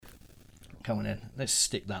Come on in. Let's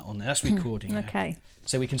stick that on there. That's recording. Okay.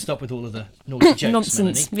 So we can stop with all of the naughty jokes.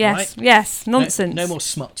 Nonsense. Melanie, Yes. right? Yes. Nonsense. No more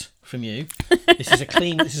smut from you. This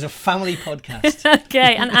is a family podcast.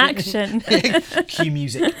 Okay. And action. Cue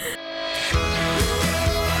music.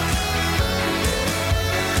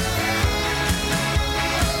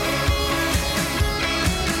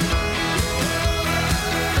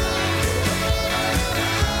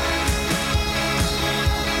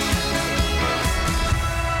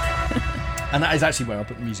 And that is actually where I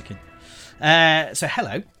put the music in. So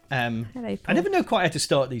hello. Hello, Paul. I never know quite how to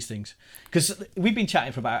start these things because we've been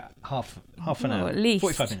chatting for about half an hour, at least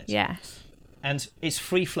 45 minutes. Yes. And it's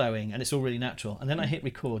free flowing and it's all really natural. And then I hit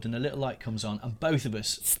record and a little light comes on and both of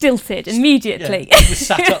us Stilted immediately. we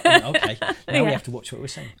sat up. And, okay, now we have to watch what we're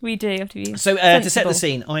saying. We do have to be. So to set the sensible.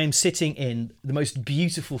 scene, I am sitting in the most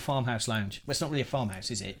beautiful farmhouse lounge. Well, it's not really a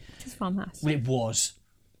farmhouse, is it? It's a farmhouse. Well, it was.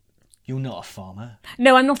 You're not a farmer.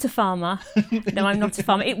 No, I'm not a farmer. No, I'm not a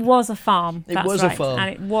farmer. It was a farm. It That's was a right. farm.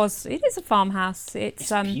 And it is a farmhouse.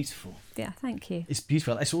 It's beautiful. Yeah, thank you. It's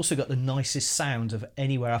beautiful. It's also got the nicest sound of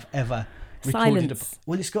anywhere I've ever recorded. Silence.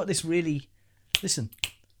 Well, it's got this really. Listen,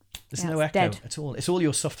 there's no it's echo dead. at all. It's all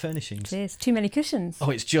your soft furnishings. It is. Too many cushions. Oh,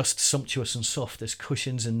 it's just sumptuous and soft. There's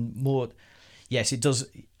cushions and more. Yes, it does.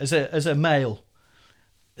 As a male,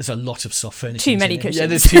 there's a lot of soft furnishings. Too many in it. cushions. Yeah,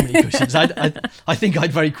 there's too many cushions. I think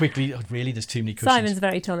I'd very quickly. Oh, really, there's too many cushions. Simon's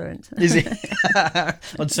very tolerant. Is it?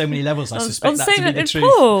 On so many levels, I suspect that to be the truth.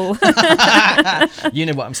 Paul. You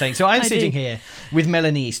know what I'm saying. So I'm I sitting do. here with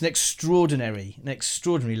Melanie, an extraordinary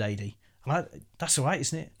lady. That's all right,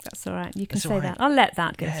 isn't it? That's all right. You can That's say all right. that. I'll let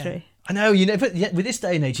that go through. I know, you never, with this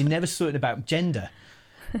day and age, you never thought about gender.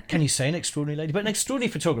 Can you say an extraordinary lady? But an extraordinary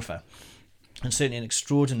photographer, and certainly an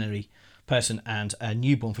extraordinary person and a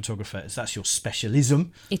newborn photographer. That's your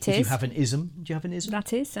specialism. It If you is. have an ism. Do you have an ism?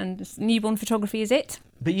 That is. And newborn photography is it.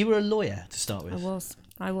 But you were a lawyer to start with.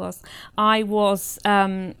 I was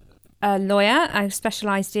a lawyer. I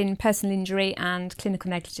specialised in personal injury and clinical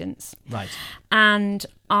negligence. Right. And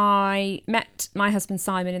I met my husband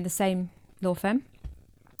Simon in the same law firm,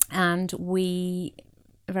 and we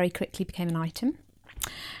very quickly became an item.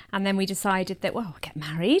 And then we decided that, well, we'll get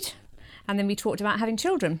married. And then we talked about having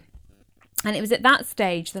children. And it was at that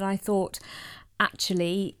stage that I thought,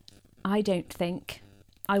 actually, I don't think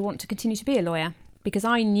I want to continue to be a lawyer, because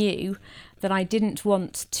I knew that I didn't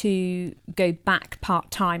want to go back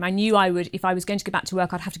part-time. I knew I would, if I was going to go back to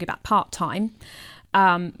work, I'd have to go back part-time,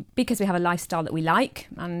 because we have a lifestyle that we like.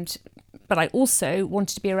 But I also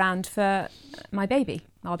wanted to be around for our baby.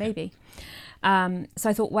 So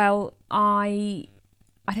I thought, well, I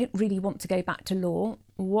don't really want to go back to law.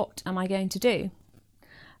 What am I going to do?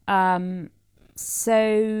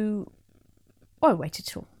 So I waited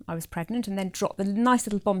till I was pregnant and then dropped the nice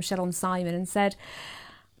little bombshell on Simon and said,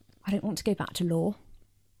 I don't want to go back to law.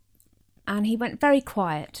 And he went very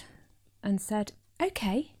quiet and said,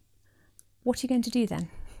 okay, what are you going to do then?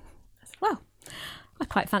 I said, well, I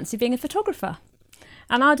quite fancy being a photographer.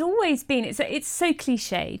 And I'd always been, it's so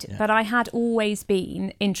cliched, but I had always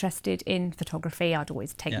been interested in photography. I'd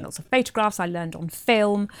always taken lots of photographs. I learned on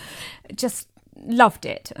film, just loved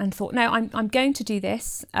it, and thought, no, I'm going to do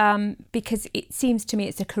this because it seems to me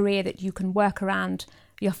it's a career that you can work around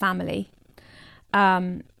your family.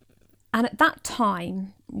 And at that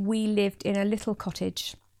time, we lived in a little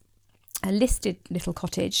cottage, a listed little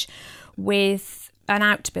cottage with an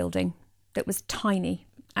outbuilding that was tiny.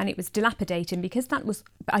 And it was dilapidating because it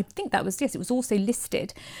was also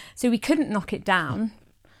listed. So we couldn't knock it down.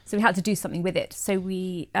 So we had to do something with it. So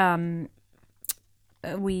we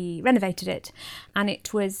renovated it, and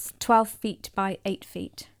it was 12 feet by 8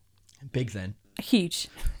 feet. Big then. Huge.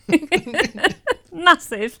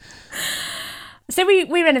 Massive. So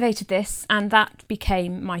we renovated this, and that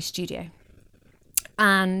became my studio.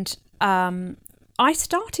 And I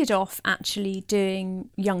started off actually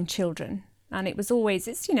doing young children. And it was always,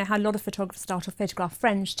 how a lot of photographers start off, photograph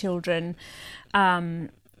French children to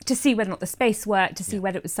see whether or not the space worked, to see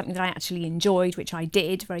whether it was something that I actually enjoyed, which I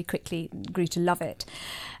did very quickly, grew to love it.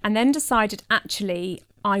 And then decided, actually,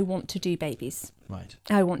 I want to do babies. Right.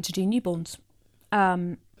 I want to do newborns.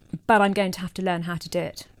 But I'm going to have to learn how to do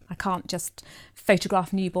it. I can't just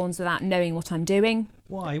photograph newborns without knowing what I'm doing.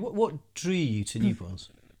 Why? What drew you to newborns?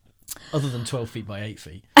 Other than 12 feet by 8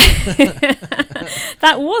 feet.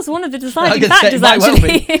 That was one of the deciding factors,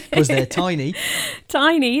 actually. Because they're tiny.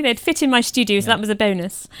 Tiny, they'd fit in my studio, so that was a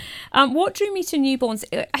bonus. What drew me to newborns?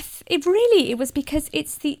 It was because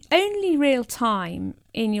it's the only real time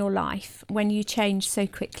in your life when you change so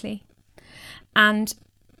quickly. And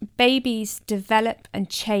babies develop and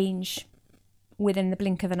change within the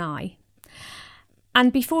blink of an eye.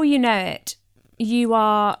 And before you know it,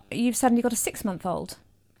 you've suddenly got a 6-month-old.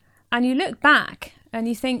 And you look back and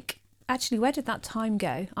you think, actually, where did that time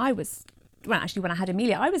go? When I had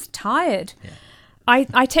Amelia, I was tired. Yeah.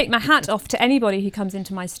 I take my hat off to anybody who comes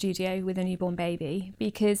into my studio with a newborn baby,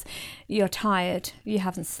 because you're tired, you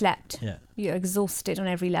haven't slept, you're exhausted on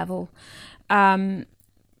every level. And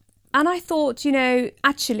I thought,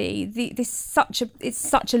 actually, it's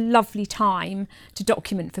such a lovely time to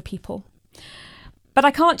document for people. But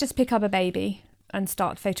I can't just pick up a baby and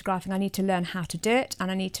start photographing. I need to learn how to do it, and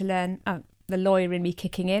I need to learn, the lawyer in me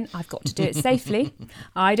kicking in, I've got to do it safely.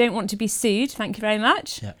 I don't want to be sued, thank you very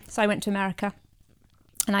much. Yeah. So I went to America,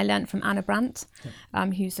 and I learned from Anna Brandt,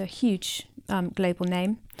 who's a huge global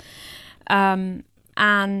name. And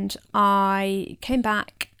I came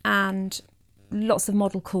back, and lots of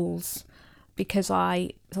model calls, because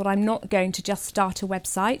I thought, I'm not going to just start a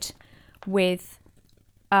website with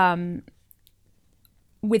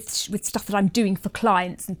stuff that I'm doing for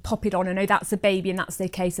clients and pop it on and, that's a baby and that's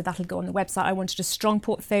okay, so that'll go on the website. I wanted a strong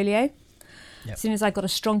portfolio. Yep. As soon as I got a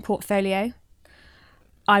strong portfolio,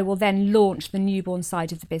 I will then launch the newborn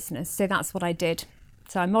side of the business. So that's what I did.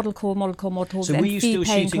 So I model call. So were you still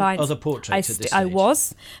shooting clients. Other portraits at this stage? I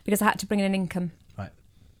was, because I had to bring in an income. Right.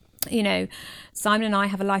 Simon and I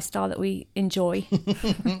have a lifestyle that we enjoy.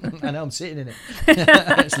 I know, I'm sitting in it.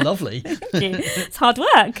 It's lovely. It's hard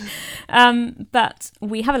work. But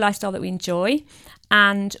we have a lifestyle that we enjoy.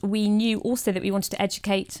 And we knew also that we wanted to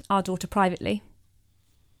educate our daughter privately.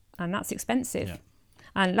 And that's expensive. Yeah.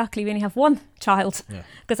 And luckily we only have one child,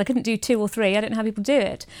 because I couldn't do 2 or 3. I don't know how people do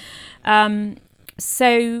it.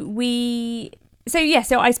 So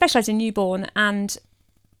I specialised in newborn and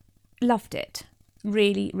loved it.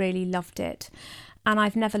 Really, really loved it. And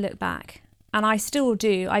I've never looked back. And I still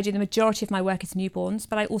do. I do the majority of my work as newborns,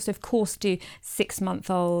 but I also, of course, do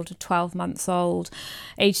 6-month-old, 12 months old,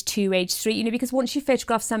 age 2, age 3, because once you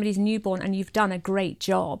photograph somebody's newborn and you've done a great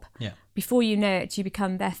job, before you know it, you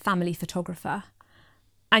become their family photographer.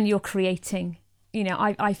 And you're creating,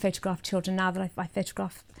 I photograph children now that I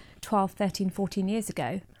photographed 12, 13, 14 years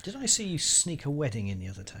ago. Did I see you sneak a wedding in the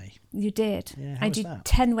other day? You did. Yeah, I do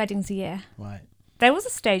 10 weddings a year. Right. There was a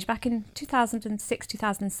stage back in 2006,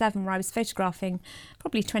 2007 where I was photographing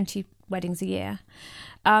probably 20 weddings a year.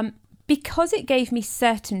 Because it gave me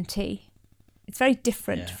certainty. It's very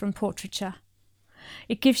different from portraiture.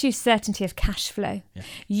 It gives you certainty of cash flow.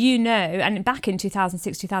 Yeah. And back in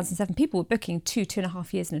 2006, 2007, people were booking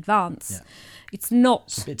 2.5 years in advance. Yeah. It's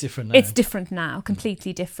a bit different now. It's different now,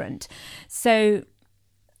 completely different. So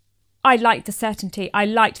I liked the certainty. I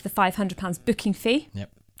liked the £500 booking fee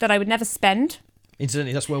that I would never spend.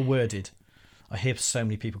 Incidentally, that's well worded. I hear so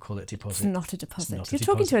many people call it a deposit. It's not a deposit. You're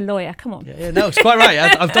talking to a lawyer. Come on. Yeah, no, it's quite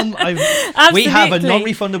right. We have a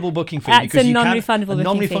non-refundable booking fee. That's a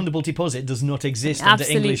non-refundable deposit does not exist under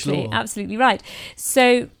English law. Absolutely right.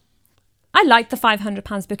 So I liked the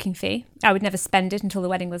 £500 booking fee. I would never spend it until the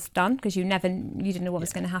wedding was done, because you didn't know what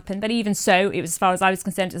was going to happen. But even so, it was, as far as I was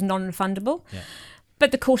concerned, it was non-refundable. Yeah.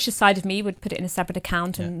 But the cautious side of me would put it in a separate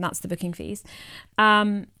account, and that's the booking fees.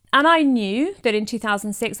 And I knew that in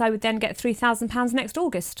 2006 I would then get £3,000 next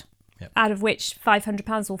August, out of which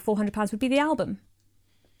 £500 or £400 would be the album.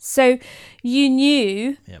 So you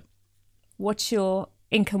knew what your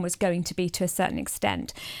income was going to be to a certain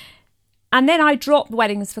extent. And then I dropped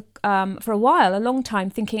weddings for a while, a long time,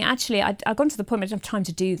 thinking, actually, I'd gone to the point where I didn't have time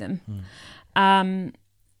to do them.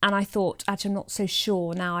 And I thought, actually, I'm not so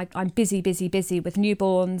sure now. I'm busy with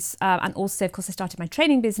newborns. And also, of course, I started my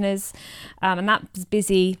training business, and that was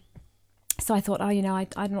busy. So I thought,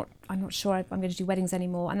 I'm not sure I'm going to do weddings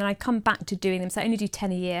anymore. And then I come back to doing them. So I only do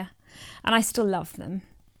 10 a year, and I still love them.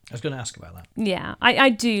 I was going to ask about that. Yeah, I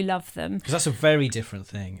do love them. Because that's a very different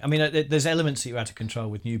thing. I mean, there's elements that you're out of control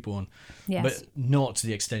with newborn, but not to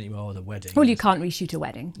the extent you are with a wedding. Well, you can't reshoot a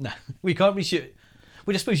wedding. No, we can't reshoot.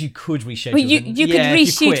 Well, I suppose you could reshoot. Well, you could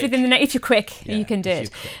reshoot within the if you're quick, you can do it.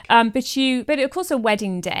 But of course, a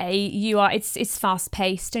wedding day, it's fast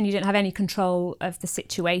paced, and you don't have any control of the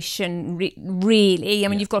situation really. I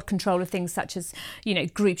mean, you've got control of things such as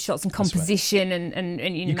group shots and composition,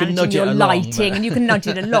 and you managing your lighting, and you can nudge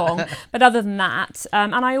it along. But other than that,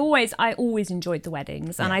 and I always enjoyed the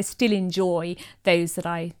weddings, and I still enjoy those that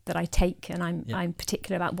I take, and I'm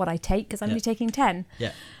particular about what I take, because I'm only taking 10.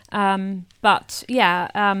 Yeah. But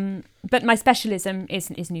my specialism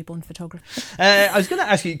is newborn photography. I was going to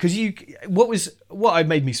ask you, because what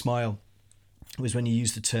made me smile was when you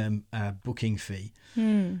used the term booking fee.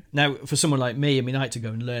 Now, for someone like me, I mean, I had to go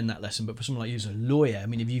and learn that lesson, but for someone like you as a lawyer, I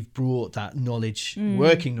mean, if you've brought that knowledge,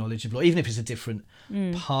 working knowledge of law, even if it's a different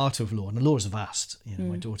part of law, and the law is vast, you know,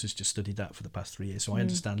 my daughter's just studied that for the past 3 years, so I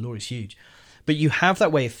understand law is huge. But you have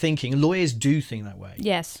that way of thinking, and lawyers do think that way.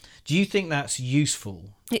 Yes. Do you think that's useful?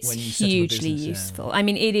 It's when you set up a hugely business? useful. I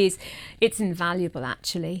mean, it's invaluable,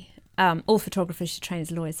 actually. All photographers should train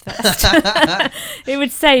as lawyers first. It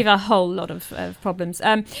would save a whole lot of problems.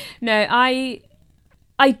 No,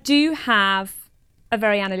 I do have a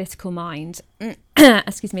very analytical mind,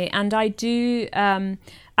 excuse me, and I do, and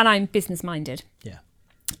I'm business minded. Yeah.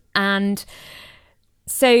 And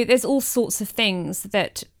so there's all sorts of things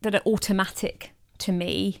that are automatic to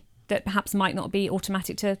me that perhaps might not be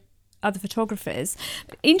automatic to other photographers.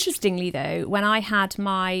 But interestingly, though, when I had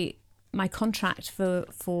my contract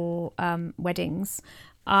for weddings,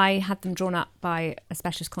 I had them drawn up by a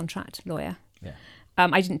specialist contract lawyer. Yeah.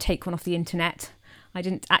 I didn't take one off the internet. I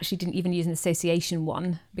didn't even use an association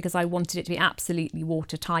one because I wanted it to be absolutely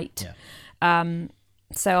watertight. Yeah.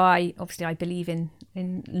 So I believe in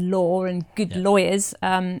law and good lawyers,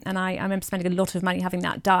 and I remember spending a lot of money having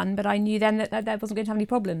that done, but I knew then that wasn't going to have any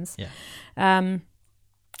problems. Yeah.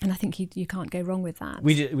 And I think you can't go wrong with that.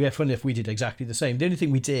 Funny enough, we did exactly the same. The only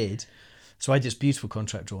thing we did, so I had this beautiful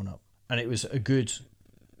contract drawn up, and it was a good,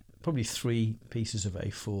 probably 3 pieces of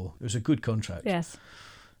A4. It was a good contract. Yes.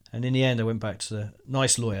 And in the end, I went back to the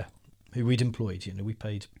nice lawyer who we'd employed. You know, we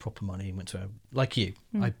paid proper money and went to her, like you.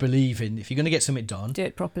 I believe in, if you're going to get something done, do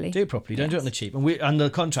it properly. Do it properly. Don't do it on the cheap. And the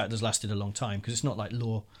contract has lasted a long time because it's not like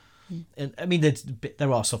law. And I mean,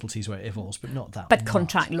 there are subtleties where it evolves, but not that. But much.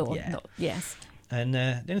 contract law, Yeah. yes. And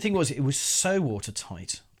the only thing was, it was so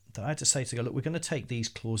watertight that I had to say to the guy, look, we're going to take these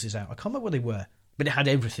clauses out. I can't remember what they were, but it had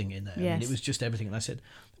everything in there. Yes. I mean, it was just everything. And I said,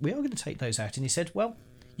 we are going to take those out. And he said, well,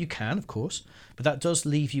 you can, of course, but that does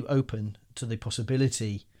leave you open to the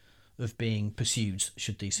possibility of being pursued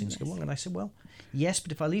should these things go wrong. And I said, well, yes,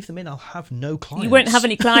 but if I leave them in, I'll have no clients. You won't have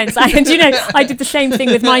any clients. And I did the same thing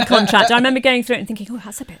with my contract. I remember going through it and thinking,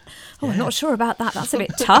 I'm not sure about that. That's a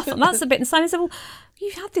bit tough. And that's a bit. And Simon said, well,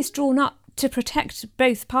 you had this drawn up to protect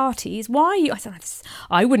both parties. Why are you? I said,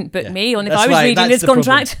 I wouldn't book me on if I was reading this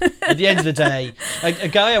contract. At the end of the day, a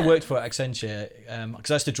guy I worked for at Accenture, because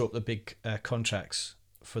I used to draw up the big contracts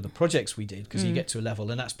for the projects we did, because you get to a level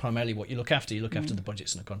and that's primarily what you look after. You look after the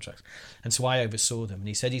budgets and the contracts. And so I oversaw them. And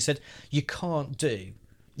he said, you cannot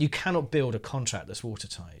build a contract that's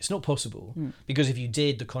watertight. It's not possible because if you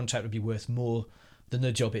did, the contract would be worth more than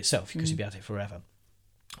the job itself because you'd be at it forever.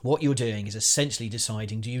 What you're doing is essentially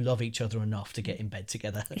deciding, do you love each other enough to get in bed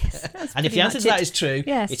together? Yes, and if the answer to that is true,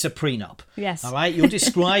 it's a prenup. Yes. All right? You're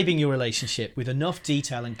describing your relationship with enough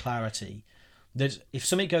detail and clarity that if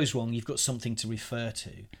something goes wrong, you've got something to refer to.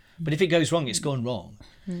 But if it goes wrong, it's gone wrong.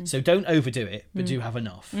 So don't overdo it, but do have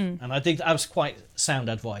enough. And I think that was quite sound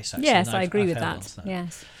advice, actually. Yes, I agree with that.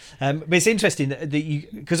 Yes. But it's interesting that you,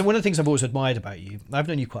 because one of the things I've always admired about you, I've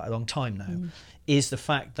known you quite a long time now, is the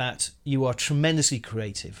fact that you are tremendously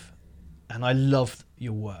creative. And I love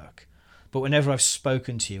your work. But whenever I've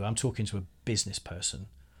spoken to you, I'm talking to a business person.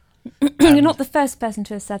 You're not the first person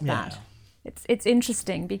to have said that. It's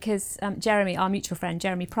interesting because Jeremy, our mutual friend,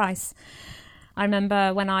 Jeremy Price, I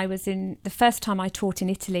remember when I was the first time I taught in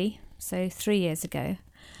Italy, so 3 years ago,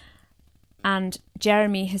 and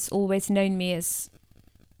Jeremy has always known me as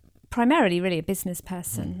primarily really a business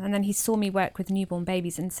person. And then he saw me work with newborn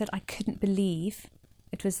babies and said, I couldn't believe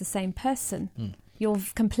it was the same person. You're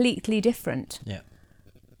completely different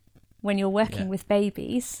when you're working with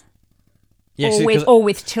babies or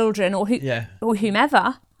with children or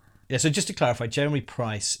whomever. Yeah, so just to clarify, Jeremy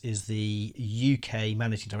Price is the UK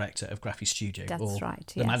Managing Director of Graphic Studio. That's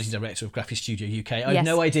right, the Managing Director of Graphic Studio UK. I have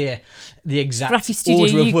no idea the exact Graphic Studio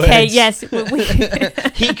order of UK, words. yes.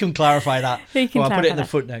 He can clarify that. I'll put it in the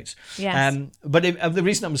footnotes. Yes. But the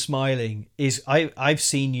reason I'm smiling is I've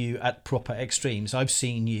seen you at proper extremes. I've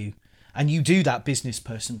seen you, and you do that business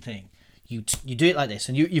person thing. You do it like this,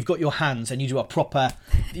 and you've got your hands, and you do a proper,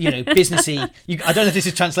 businessy. I don't know if this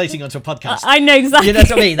is translating onto a podcast. I know exactly. You know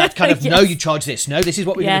what I mean? That kind of, yes. No, you charge this. No, this is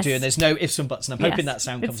what we're going to do, and there's no ifs and buts. And I'm hoping that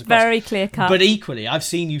sound comes across. It's very clear cut. But equally, I've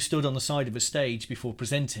seen you stood on the side of a stage before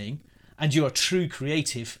presenting, and you're a true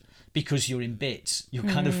creative because you're in bits. You're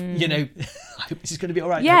kind of, I hope this is going to be all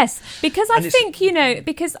right. Yes, because I think,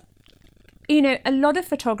 a lot of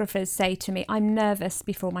photographers say to me, I'm nervous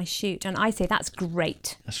before my shoot. And I say, that's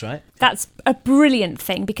great. That's right. That's a brilliant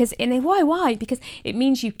thing because, why? Because it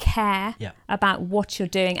means you care about what you're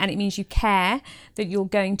doing, and it means you care that you're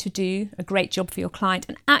going to do a great job for your client.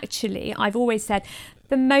 And actually, I've always said,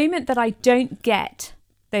 the moment that I don't get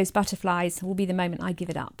those butterflies will be the moment I give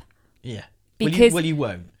it up. Yeah. Because well, you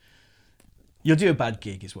won't. You'll do a bad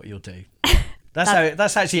gig, is what you'll do.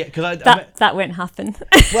 That's actually because that won't happen.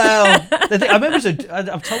 Well, I remember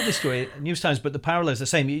I've told this story numerous times, but the parallel is the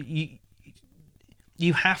same.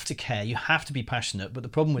 You have to care, you have to be passionate, but the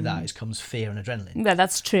problem with that is comes fear and adrenaline. Yeah,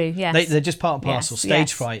 that's true. Yes, they're just part and parcel. Yes, Stage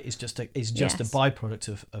yes. fright is just a Yes. byproduct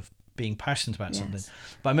of being passionate about something. Yes.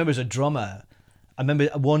 But I remember as a drummer,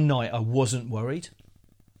 one night I wasn't worried.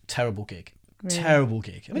 Terrible gig. Really? Terrible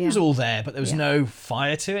gig. I mean, it was Yeah. all there, but there was Yeah. no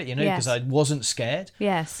fire to it, because Yes. I wasn't scared.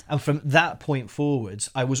 Yes. And from that point forwards,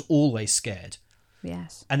 I was always scared.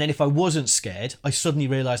 Yes. And then if I wasn't scared, I suddenly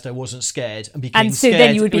realised I wasn't scared and became And so scared.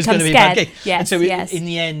 then you would it was become going to be a bad scared. gig. Yes, and so yes. in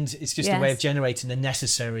the end, it's just a way of Yes. generating the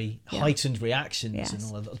necessary heightened reactions Yes. and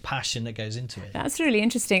all of the passion that goes into it. That's really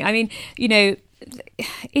interesting. I mean,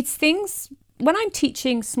 it's things, when I'm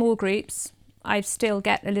teaching small groups, I still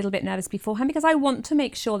get a little bit nervous beforehand because I want to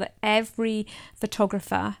make sure that every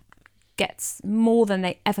photographer gets more than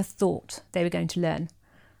they ever thought they were going to learn.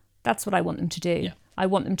 That's what I want them to do. Yeah. I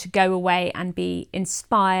want them to go away and be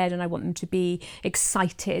inspired, and I want them to be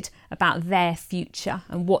excited about their future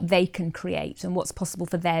and what they can create and what's possible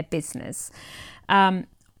for their business. When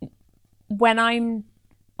I'm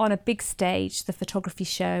on a big stage, the photography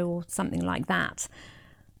show or something like that,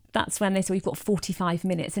 that's when they say, we've got 45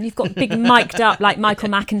 minutes and you've got big mic'd up like Michael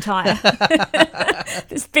McIntyre.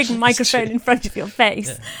 This big microphone in front of your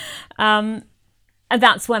face. Yeah. And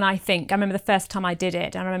that's when I remember the first time I did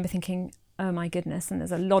it, and I remember thinking, oh my goodness, and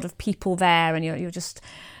there's a lot of people there, and you're just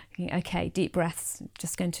thinking, okay, deep breaths,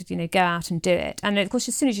 just going to, go out and do it. And of course,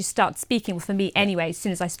 as soon as you start speaking, well, for me anyway, as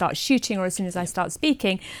soon as I start shooting or as soon as I start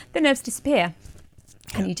speaking, the nerves disappear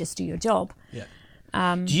and you just do your job.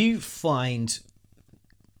 Yeah. Do you find,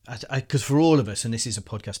 because for all of us, and this is a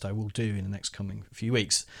podcast I will do in the next coming few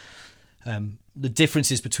weeks, the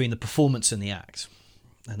differences between the performance and the act,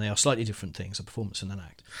 and they are slightly different things, a performance and an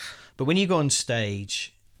act. But when you go on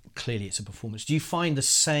stage, clearly it's a performance. Do you find the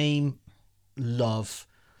same love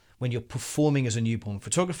when you're performing as a newborn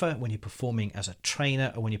photographer, when you're performing as a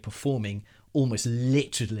trainer, or when you're performing almost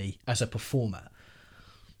literally as a performer?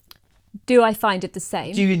 Do I find it the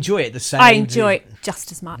same? Do you enjoy it the same? I enjoy it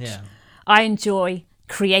just as much. Yeah. I enjoy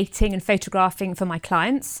creating and photographing for my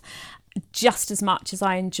clients just as much as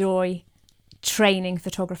I enjoy training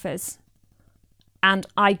photographers. And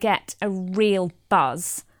I get a real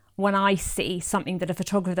buzz when I see something that a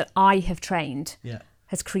photographer that I have trained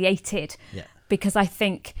has created. Yeah. Because I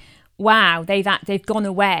think, wow, they've gone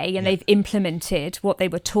away and they've implemented what they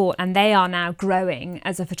were taught, and they are now growing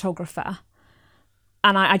as a photographer.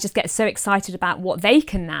 And I just get so excited about what they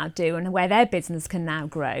can now do and where their business can now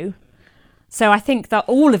grow. So I think that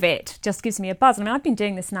all of it just gives me a buzz. I mean, I've been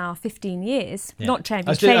doing this now 15 years, not training.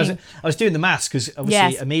 I was doing the maths because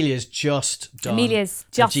obviously Yes. Amelia's just done Amelia's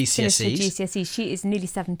just her GCSEs. finished her GCSEs. She is nearly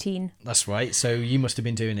 17. That's right. So you must have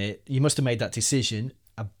been doing it. You must have made that decision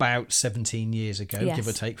about 17 years ago, Yes. give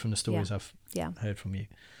or take, from the stories I've heard from you.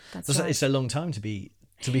 That's right. It's a long time to be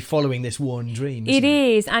following this one dream. It Isn't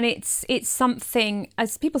it is, and it's something,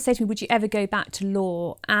 as people say to me, would you ever go back to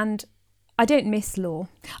law? And I don't miss law.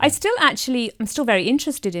 I'm still very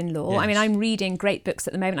interested in law. Yes. I mean, I'm reading great books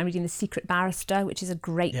at the moment. I'm reading The Secret Barrister, which is a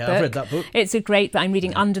great book. I've read that book. It's a great book. I'm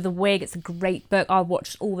reading Under the Wig. It's a great book. I'll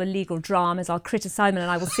watch all the legal dramas. I'll criticise them, and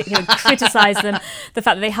I will sit here and criticise them. The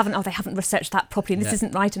fact that they haven't researched that properly, and this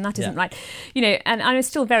isn't right, and that isn't right. And I'm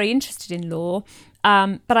still very interested in law.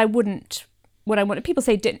 But I wouldn't. What I want, people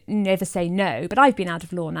say never say no, but I've been out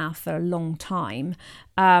of law now for a long time.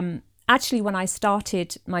 Actually, when I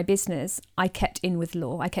started my business, I kept in with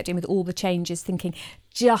law. I kept in with all the changes, thinking,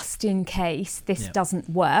 just in case this doesn't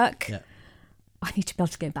work, I need to be able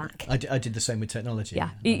to go back. I did the same with technology. Yeah,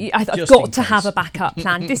 I've got to have a backup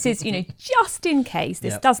plan. This is, just in case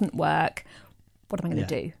this doesn't work, what am I going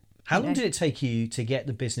to do? How long did it take you to get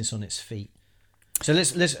the business on its feet? So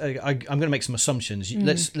let's. I'm going to make some assumptions.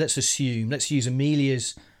 Let's use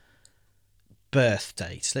Amelia's birth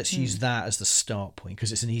date. Let's use that as the start point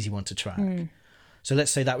because it's an easy one to track. So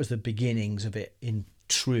let's say that was the beginnings of it in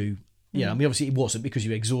true. Yeah, I mean, obviously it wasn't because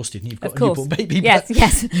you're exhausted and you've got a newborn baby. Yes,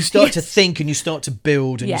 but you start to think and you start to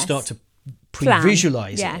build and you start to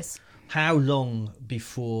pre-visualize it. How long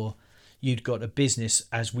before you'd got a business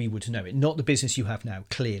as we would know it? Not the business you have now,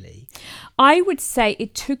 clearly. I would say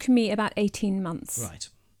it took me about 18 months. Right.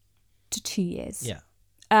 To 2 years. Yeah.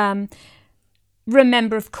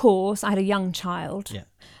 Remember, of course, I had a young child. Yeah.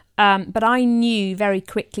 But I knew very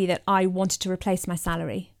quickly that I wanted to replace my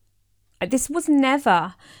salary. This was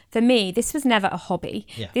never, for me, this was never a hobby.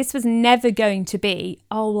 Yeah. This was never going to be,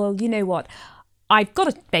 oh, well, you know what? I've got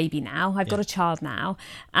a baby now, I've got a child now,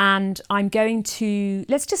 and I'm going to,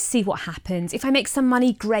 let's just see what happens. If I make some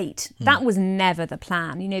money, great. That was never the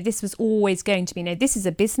plan. You know, this was always going to be, this is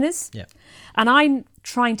a business. Yeah. And I'm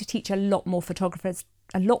trying to teach a lot more photographers,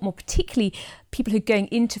 a lot more, particularly people who are going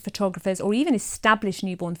into photographers or even established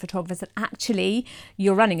newborn photographers, that actually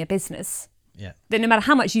you're running a business. Yeah. That no matter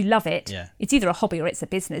how much you love it, Yeah. it's either a hobby or it's a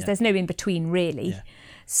business. Yeah. There's no in between, really. Yeah.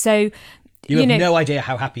 So, you have no idea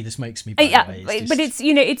how happy this makes me, by the way. But it's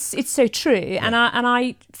it's so true. Yeah. And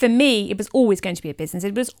I for me, it was always going to be a business.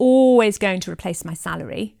 It was always going to replace my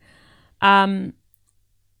salary.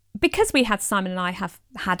 Because we had, Simon and I have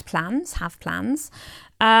plans.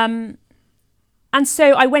 And so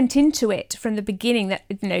I went into it from the beginning that,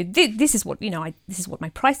 this is what, this is what my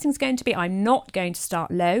pricing is going to be. I'm not going to start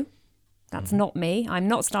low. That's not me. I'm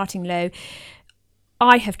not starting low.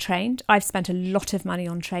 I have trained. I've spent a lot of money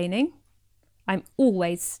on training. I'm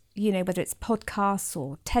always, whether it's podcasts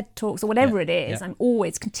or TED Talks or whatever it is, I'm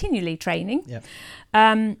always continually training. Yeah.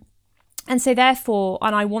 And so therefore,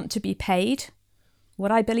 and I want to be paid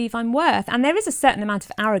what I believe I'm worth. And there is a certain amount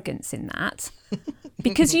of arrogance in that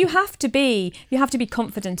because you have to be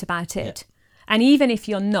confident about it. Yeah. And even if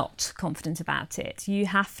you're not confident about it, you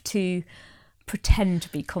have to pretend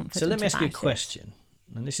to be confident. So let me ask you a question.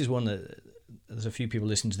 And this is one that there's a few people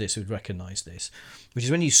listening to this who would recognise this, which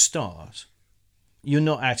is when you start, you're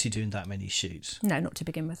not actually doing that many shoots. No, not to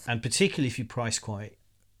begin with. And particularly if you price quite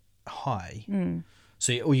high,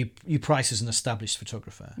 or you price as an established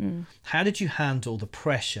photographer. How did you handle the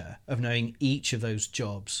pressure of knowing each of those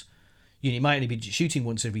jobs? You might only be shooting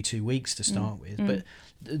once every 2 weeks to start with, but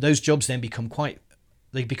those jobs then become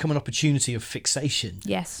an opportunity of fixation.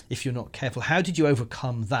 Yes. If you're not careful. How did you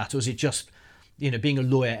overcome that? Or is it just, being a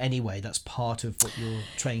lawyer anyway, that's part of what you're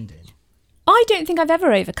trained in? I don't think I've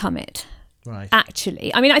ever overcome it. Right.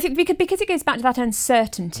 Actually, I think because it goes back to that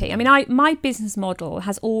uncertainty. My business model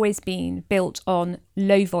has always been built on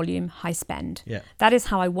low volume, high spend. Yeah. That is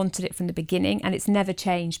how I wanted it from the beginning, and it's never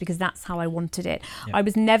changed because that's how I wanted it. Yeah. I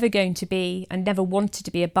was never going to be, and never wanted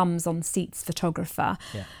to be, a bums on seats photographer.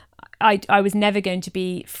 Yeah. I was never going to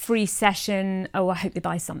be free session. Oh, I hope they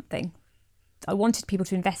buy something. I wanted people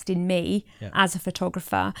to invest in me as a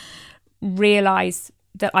photographer, realise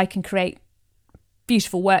that I can create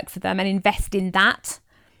beautiful work for them and invest in that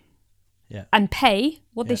and pay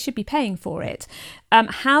what they should be paying for it.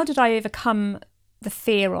 How did I overcome the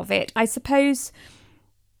fear of it? I suppose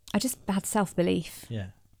I just had self-belief.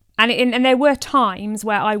 Yeah. And there were times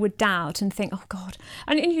where I would doubt and think, oh God,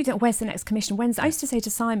 and you think, where's the next commission? When's? I used to say to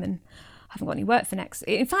Simon, I haven't got any work for next.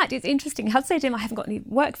 In fact, it's interesting. I'd say to him, I haven't got any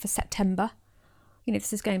work for September.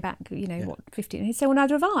 This is going back, 15. And he'd say, well,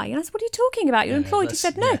 neither have I. And I said, what are you talking about? You're employed. He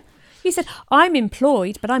said, no. Yeah. He said, I'm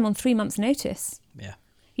employed, but I'm on 3 months' notice. Yeah.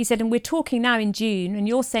 He said, and we're talking now in June, and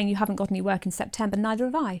you're saying you haven't got any work in September, neither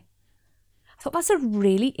have I. I thought that's a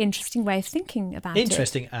really interesting way of thinking about it.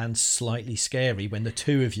 Interesting and slightly scary when the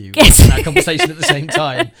two of you have that conversation at the same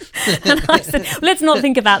time. And I said, let's not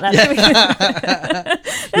think about that.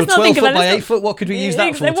 You're 12 foot by 8 foot, what could we use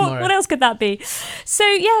that for tomorrow? What else could that be?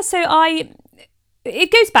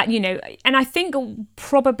 It goes back, and I think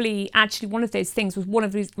probably actually one of those things was one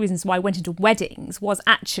of the reasons why I went into weddings was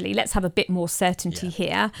actually, let's have a bit more certainty here.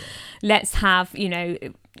 Yeah. Let's have,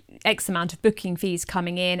 X amount of booking fees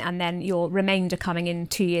coming in and then your remainder coming in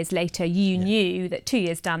 2 years later. You knew that 2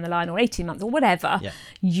 years down the line or 18 months or whatever,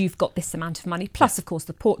 you've got this amount of money. Plus, of course,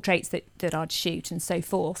 the portraits that I'd shoot and so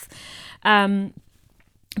forth. But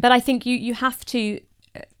I think you have to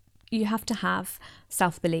have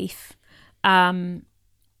self-belief. And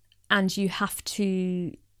you have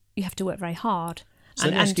to work very hard. So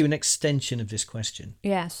let me ask you an extension of this question.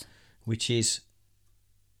 Yes. Which is,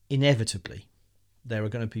 inevitably, there are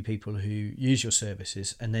going to be people who use your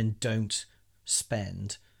services and then don't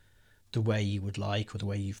spend the way you would like or the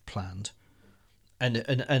way you've planned. And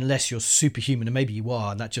unless you're superhuman, and maybe you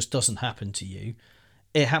are, and that just doesn't happen to you,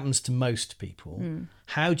 it happens to most people.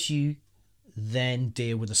 How do you then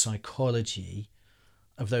deal with the psychology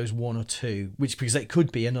of those one or two, because it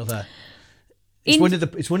could be another. It's one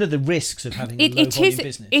of the risks of having a low volume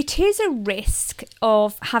business. It is a risk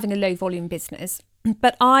of having a low volume business,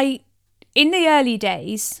 but in the early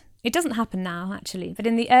days, it doesn't happen now actually, but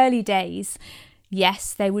in the early days,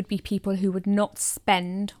 yes, there would be people who would not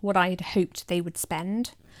spend what I had hoped they would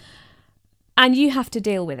spend, and you have to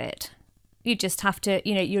deal with it. You just have to,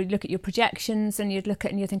 you look at your projections and you'd look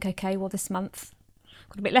at and you think, okay, well this month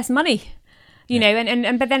got a bit less money.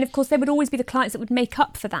 But then of course there would always be the clients that would make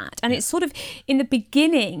up for that. And it's sort of, in the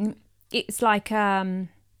beginning, it's like a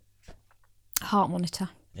heart monitor.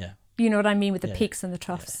 Yeah. You know what I mean, with the peaks and the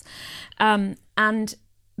troughs. But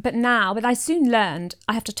I soon learned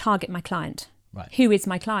I have to target my client. Right. Who is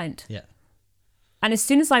my client? Yeah. And as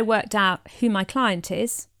soon as I worked out who my client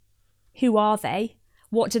is, who are they,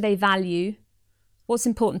 what do they value, what's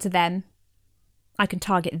important to them, I can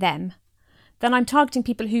target them. Then I'm targeting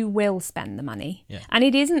people who will spend the money. Yeah. And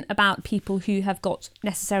it isn't about people who have got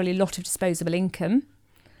necessarily a lot of disposable income.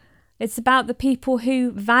 It's about the people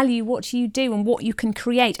who value what you do and what you can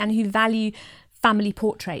create, and who value family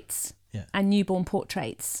portraits and newborn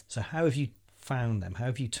portraits. So how have you found them? How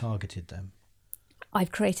have you targeted them?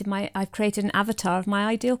 I've created an avatar of my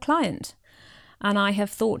ideal client, and I have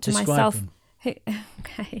thought to Describe myself, them.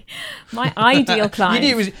 okay, my ideal client.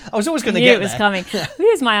 You knew I was always going to knew get it was there. coming.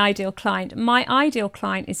 Who's my ideal client? My ideal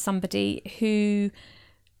client is somebody who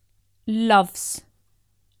loves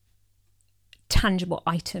tangible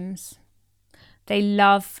items. They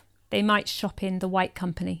might shop in the White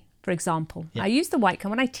Company, for example. Yeah. I use the White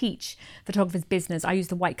Company when I teach photographers business. I use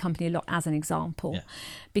the White Company a lot as an example,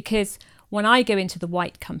 because when I go into the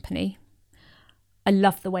White Company, I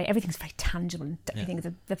love the way everything's very tangible, and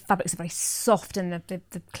everything. The fabrics are very soft, and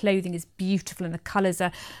the clothing is beautiful, and the colours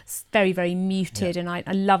are very, very muted. And I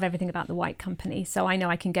love everything about the White Company. So I know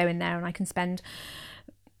I can go in there and I can spend,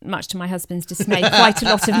 much to my husband's dismay, quite a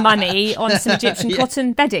lot of money on some Egyptian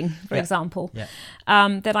cotton bedding, for example,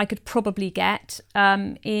 that I could probably get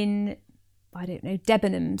in, I don't know,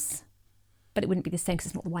 Debenhams. But it wouldn't be the same because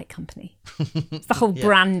it's not the White Company. It's the whole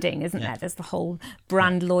branding, isn't there? There's the whole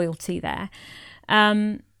brand loyalty there.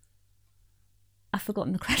 I've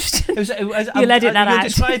forgotten the question. You'll edit that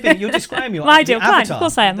out. You're describing your my ideal client. avatar. Of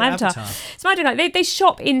course I am. My avatar. So my ideal client, they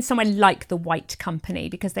shop in somewhere like the White Company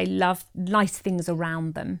because they love nice things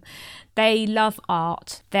around them. They love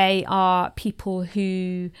art. They are people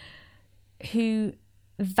who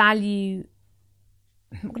value,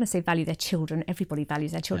 I'm not going to say value their children. Everybody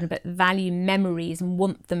values their children, but value memories and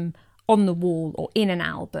want them on the wall or in an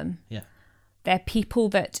album. Yeah. They're people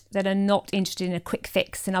that are not interested in a quick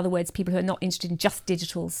fix. In other words, people who are not interested in just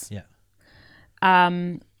digitals. Yeah.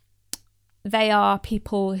 They are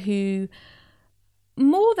people who,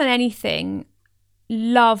 more than anything,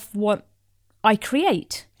 love what I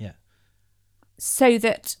create. Yeah. So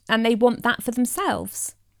that, and they want that for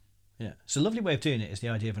themselves. Yeah. It's a lovely way of doing it, is the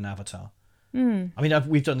idea of an avatar. I mean,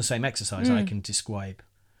 we've done the same exercise. I can describe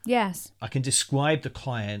the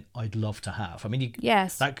client I'd love to have. I mean,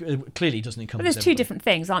 that clearly doesn't encompass. But there's two different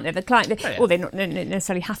things, aren't there? The client, well, they don't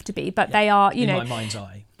necessarily have to be, but they are, in my mind's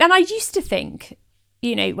eye. And I used to think,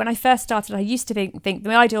 when I first started, I used to think the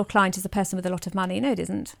ideal client is a person with a lot of money. No, it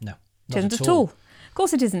isn't. No, it isn't at all. Of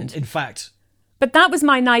course it isn't. In fact. But that was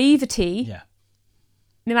my naivety. Yeah.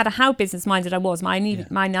 No matter how business-minded I was, my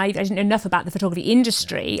naivety, I didn't know enough about the photography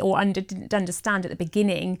industry or didn't understand at the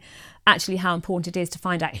beginning actually how important it is to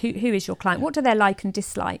find out who is your client, what do they like and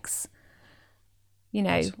dislikes,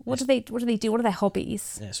 what do they do, what are their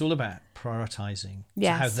hobbies. Yeah, it's all about prioritising.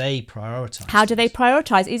 Yes. So how they prioritise. How do they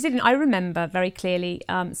prioritise? I remember very clearly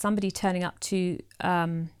somebody turning up to,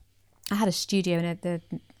 I had a studio in a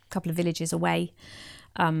couple of villages away,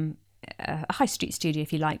 a high street studio,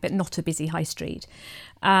 if you like, but not a busy high street.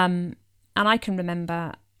 And I can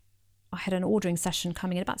remember I had an ordering session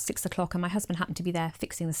coming in about 6:00, and my husband happened to be there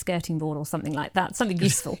fixing the skirting board or something like that, something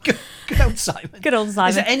useful. Good old Simon. Good old Simon.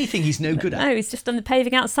 Is there anything he's no good at? No, he's just done the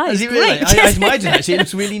paving outside. Is he It's really? great. I admired it, actually. It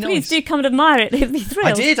looks really nice. Please do come and admire it. He'll be thrilled.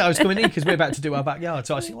 I did. I was coming in because we're about to do our backyard.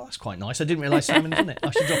 So I said, well, that's quite nice. I didn't realise Simon had done it.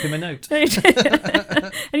 I should drop him a note.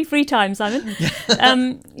 Any free time, Simon?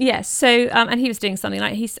 Yes. So, and he was doing something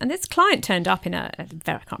like and this client turned up in I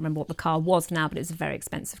can't remember what the car was now, but it was a very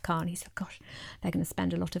expensive car. And he said, gosh, they're going to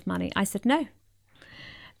spend a lot of money. I said, no.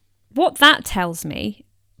 What that tells me,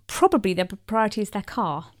 probably their priority is their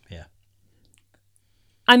car. Yeah.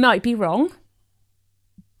 I might be wrong,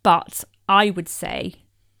 but I would say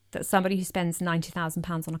that somebody who spends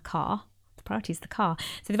 £90,000 on a car, the priority is the car.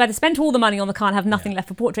 So they've either spent all the money on the car and have nothing left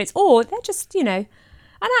for portraits, or they're just, and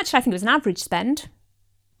actually I think it was an average spend,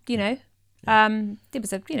 it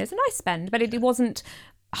was it's a nice spend, but it wasn't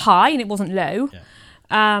high and it wasn't low.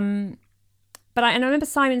 Yeah. But I remember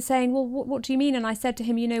Simon saying, well, what do you mean? And I said to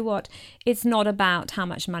him, you know what? It's not about how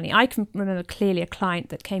much money. I can remember clearly a client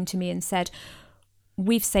that came to me and said,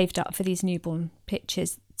 we've saved up for these newborn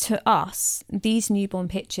pictures. To us, these newborn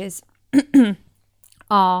pictures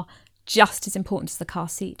are just as important as the car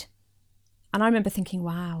seat. And I remember thinking,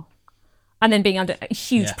 wow. And then being under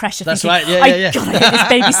huge pressure. That's thinking, right. Yeah. God, I hope this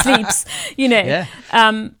baby sleeps, Yeah.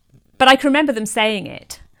 But I can remember them saying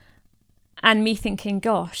it and me thinking,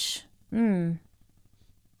 gosh, And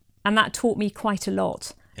that taught me quite a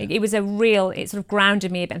lot It was it sort of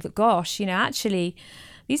grounded me a bit and thought, gosh, actually,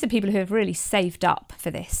 these are people who have really saved up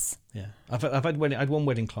for this. Yeah. I had one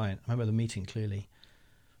wedding client. I remember the meeting clearly.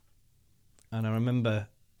 And I remember,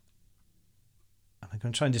 and I'm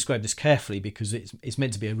going to try and describe this carefully because it's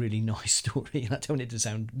meant to be a really nice story, and I don't want it to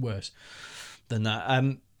sound worse than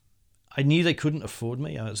that. I knew they couldn't afford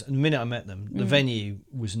me. The minute I met them, the venue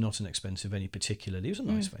was not an expensive venue particularly. It was a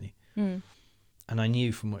nice venue. And I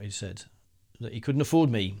knew from what he said that he couldn't afford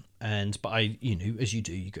me. But I, as you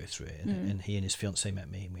do, you go through it. And he and his fiancée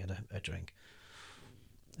met me and we had a drink.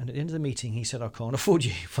 And at the end of the meeting, he said, I can't afford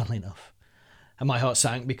you, funnily enough. And my heart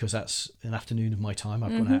sank because that's an afternoon of my time.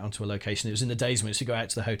 I've gone out onto a location. It was in the days when I used to go out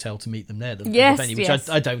to the hotel to meet them there, the venue, which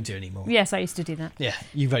I don't do anymore. Yes, I used to do that. Yeah,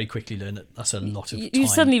 you very quickly learn that that's a lot of time. You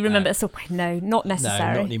suddenly remember, no, not necessary.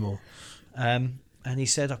 No, not anymore. And he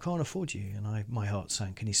said, I can't afford you. And my heart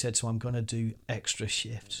sank. And he said, so I'm going to do extra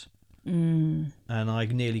shifts. And I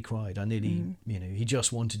nearly cried. He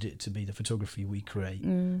just wanted it to be the photography we create.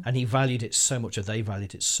 And he valued it so much, or they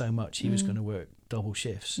valued it so much, he was going to work double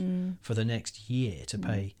shifts for the next year to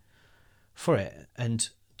pay for it. And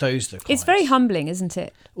those are the clients. It's very humbling, isn't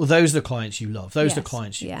it? Well, those are the clients you love. Those are the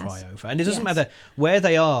clients you cry over. And it doesn't matter where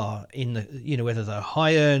they are in the, whether they're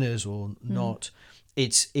high earners or not.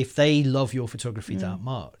 It's if they love your photography that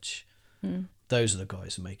much, those are the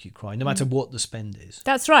guys that make you cry, no matter what the spend is.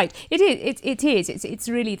 That's right. It is. It's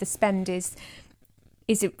really, the spend is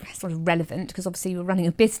it sort of relevant because obviously you're running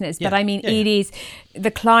a business, but it is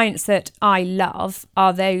the clients that I love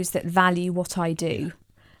are those that value what I do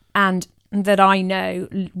and that I know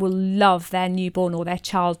will love their newborn or their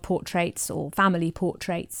child portraits or family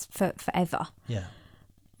portraits forever. Yeah.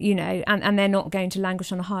 And they're not going to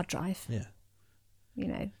languish on a hard drive. Yeah.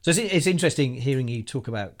 So it's interesting hearing you talk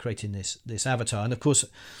about creating this avatar, and of course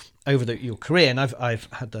over your career, and I've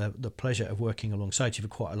had the pleasure of working alongside you for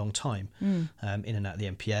quite a long time, in and out of the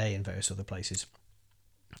MPA and various other places,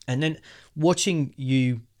 and then watching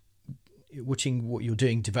what you're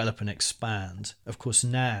doing develop and expand. Of course,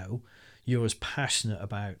 now you're as passionate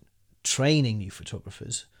about training new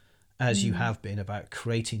photographers as you have been about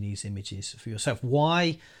creating these images for yourself.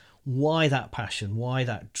 Why that passion? Why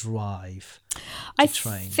that drive to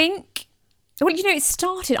train? I think, it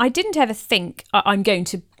started, I didn't ever think I'm going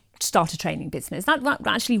to start a training business. That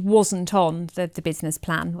actually wasn't on the business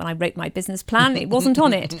plan. When I wrote my business plan, it wasn't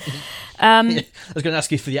on it. I was going to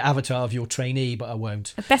ask you for the avatar of your trainee, but I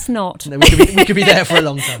won't. Best not. No, we could be there for a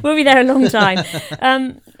long time. We'll be there a long time.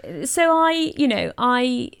 So I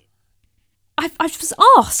was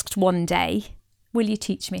asked one day, will you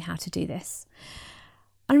teach me how to do this?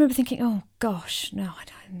 I remember thinking, oh gosh, no,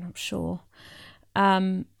 I'm not sure.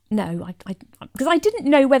 No, because I didn't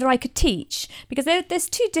know whether I could teach, because there's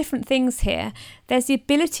two different things here. There's the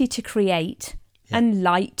ability to create and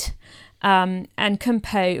light and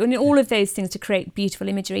compose and all of those things to create beautiful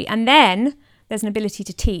imagery. And then there's an ability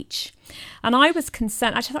to teach. And I was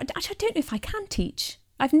concerned, actually, I don't know if I can teach.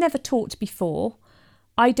 I've never taught before.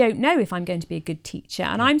 I don't know if I'm going to be a good teacher.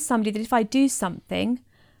 And I'm somebody that if I do something,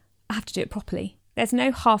 I have to do it properly. There's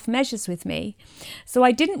no half measures with me. So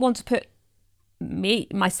I didn't want to put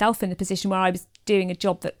myself in the position where I was doing a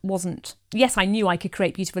job that wasn't, yes, I knew I could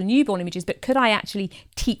create beautiful newborn images, but could I actually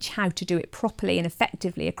teach how to do it properly and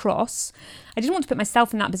effectively across? I didn't want to put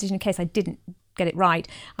myself in that position in case I didn't get it right.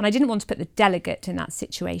 And I didn't want to put the delegate in that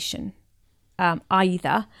situation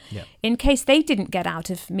either, in case they didn't get out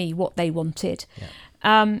of me what they wanted.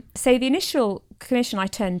 So the initial commission I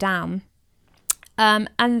turned down, and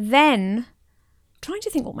then trying to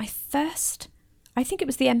think what my first, I think it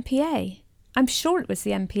was the MPA. I'm sure it was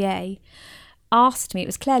the MPA, asked me, it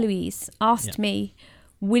was Claire Louise, asked me,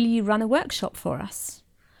 will you run a workshop for us?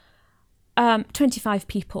 25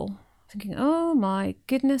 people. Thinking, oh my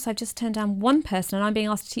goodness, I've just turned down one person and I'm being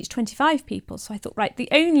asked to teach 25 people. So I thought, right, the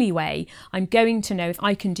only way I'm going to know if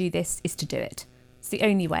I can do this is to do it. It's the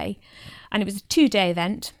only way. And it was a 2-day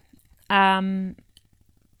event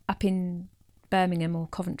up in Birmingham or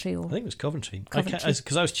Coventry, or I think it was Coventry.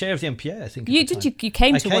 Because I was chair of the MPA, I think. You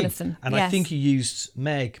came to one of them. And yes. I think you used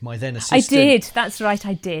Meg, my then assistant. I did. That's right,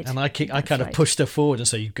 I did. And I kind of pushed her forward and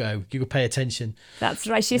said, you could pay attention. That's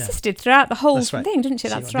right. She assisted throughout the whole thing, didn't she?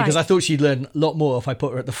 That's right. Because I thought she'd learn a lot more if I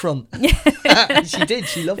put her at the front. She did.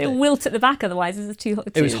 She loved it. It wilt at the back otherwise. It was too hot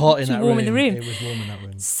in that room. Warm in the room. It was warm in that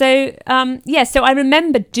room. So, so I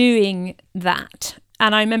remember doing that.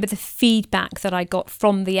 And I remember the feedback that I got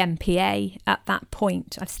from the MPA at that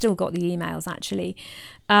point. I've still got the emails, actually.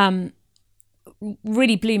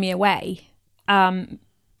 Really blew me away.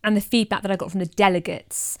 and the feedback that I got from the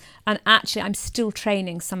delegates. And actually, I'm still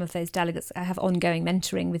training some of those delegates. I have ongoing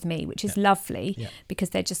mentoring with me, which is lovely because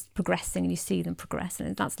they're just progressing and you see them progress,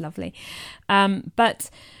 and that's lovely. But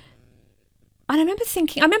I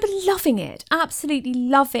remember loving it, absolutely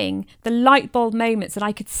loving the light bulb moments that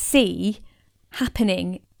I could see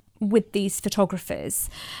happening with these photographers.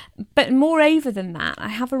 But moreover than that, I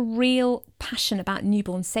have a real passion about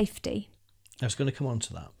newborn safety. I was going to come on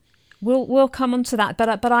to that. We'll come on to that, but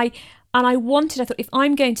I thought, if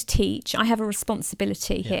I'm going to teach, I have a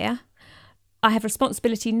responsibility here. I have a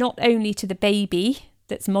responsibility not only to the baby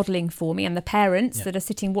that's modelling for me and the parents that are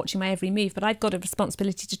sitting watching my every move, but I've got a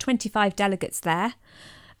responsibility to 25 delegates there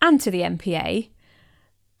and to the MPA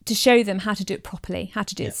to show them how to do it properly, how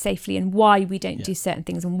to do it safely, and why we don't do certain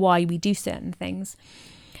things and why we do certain things.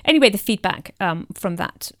 Anyway, the feedback from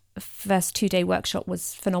that first 2-day workshop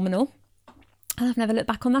was phenomenal. And I've never looked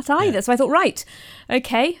back on that either. So I thought, right,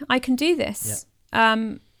 okay, I can do this.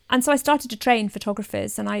 And so I started to train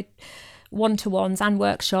photographers, and I one-to-ones and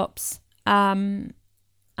workshops, and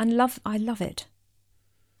I love it.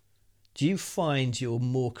 Do you find you're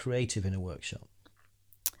more creative in a workshop?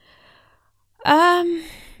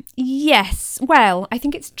 Yes. Well, I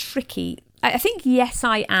think it's tricky. I think, yes,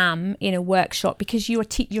 I am in a workshop because you're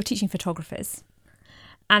teaching photographers.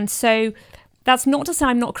 And so that's not to say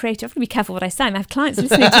I'm not creative. I have to be careful what I say. I have clients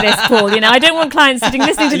listening to this, Paul. I don't want clients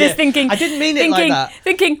listening to this thinking... I didn't mean it like that.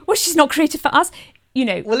 Thinking, well, she's not creative for us.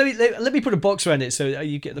 Well, let me put a box around it so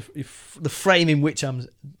you get the frame in which I'm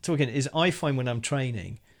talking. Is I find when I'm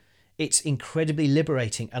training, it's incredibly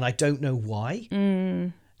liberating, and I don't know why.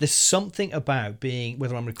 There's something about being,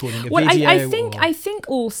 whether I'm recording a video. I think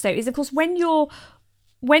also is, of course, when you're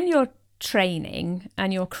training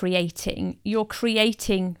and you're creating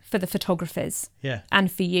for the photographers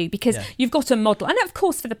and for you, because you've got a model, and of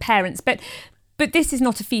course for the parents, but this is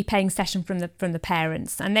not a fee-paying session from the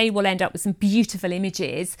parents, and they will end up with some beautiful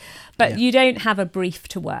images, but you don't have a brief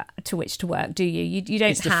to which to work, do you? You don't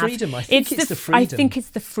it's have... the freedom. I think it's the freedom. I think it's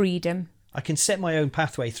the freedom. I can set my own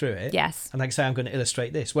pathway through it. Yes. And I can say, I'm going to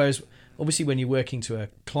illustrate this. Whereas, obviously, when you're working to a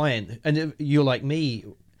client, and you're like me,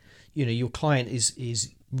 your client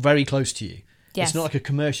is very close to you. Yes. It's not like a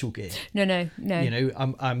commercial gig. No.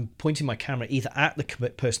 I'm pointing my camera either at the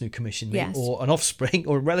person who commissioned me or an offspring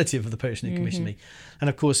or a relative of the person who commissioned me. And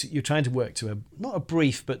of course, you're trying to work to not a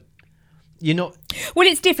brief, but you're not... Well,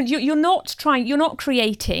 it's different. You're not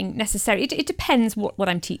creating necessarily. It depends what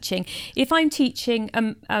I'm teaching. If I'm teaching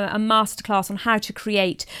a masterclass on how to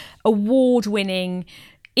create award-winning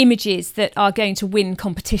images that are going to win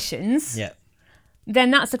competitions...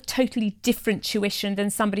 then that's a totally different tuition than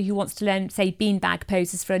somebody who wants to learn, say, beanbag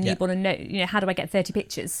poses for a newborn and know, how do I get 30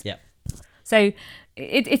 pictures? So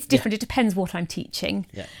it's different. It depends what I'm teaching.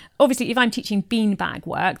 Obviously, if I'm teaching beanbag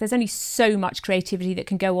work, there's only so much creativity that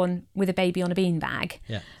can go on with a baby on a beanbag.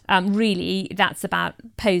 Really, that's about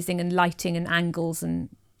posing and lighting and angles and,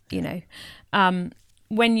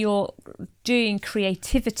 when you're doing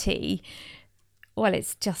creativity, well,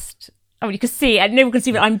 it's just... Oh, you can see, and no one can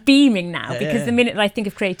see, but I'm beaming now because the minute that I think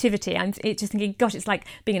of creativity, I'm just thinking, gosh, it's like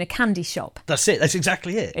being in a candy shop. That's it. That's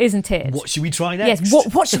exactly it. Isn't it? What should we try next?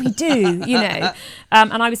 Yes, what should we do, And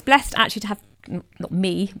I was blessed actually to have,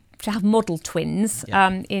 to have model twins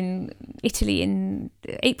in Italy in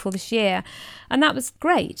April this year. And that was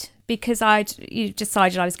great because I'd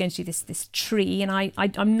decided I was going to do this tree, and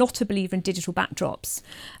I'm not a believer in digital backdrops.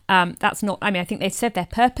 That's not, I think they've served their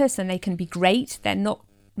purpose and they can be great. They're not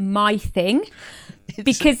my thing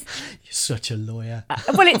because you're such a lawyer.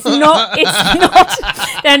 Well, it's not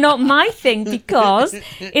they're not my thing because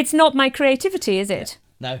it's not my creativity, is it?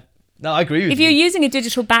 No, I agree with you. If you're using a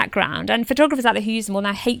digital background, and photographers out there who use them will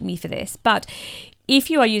now hate me for this, but if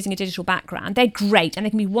you are using a digital background, they're great and they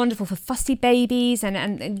can be wonderful for fussy babies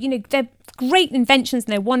and they're great inventions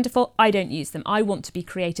and they're wonderful. I don't use them. I want to be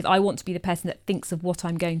creative. I want to be the person that thinks of what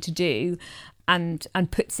I'm going to do and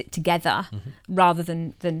puts it together rather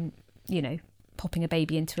than popping a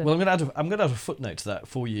baby into a... Well, I'm going to add a footnote to that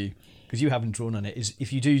for you because you haven't drawn on it. Is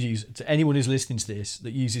if you do use, to anyone who's listening to this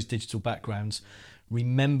that uses digital backgrounds,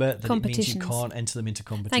 remember that it means you can't enter them into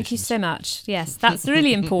competitions. Thank you so much. Yes, that's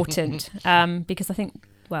really important because I think,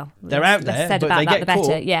 well, they're out there, said but about they that, get the better.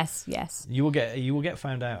 caught. Yes. You will get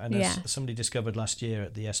found out, and as somebody discovered last year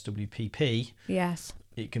at the SWPP,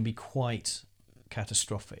 it can be quite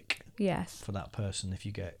catastrophic. For that person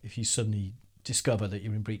if you suddenly discover that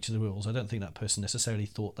you're in breach of the rules. I don't think that person necessarily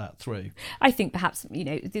thought that through. I think perhaps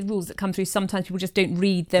the rules that come through, sometimes people just don't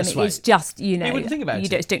read them. That's right. It's just you wouldn't think about it. You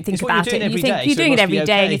just don't think it's about it. You're doing it every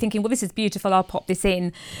day, and you're thinking, well, this is beautiful. I'll pop this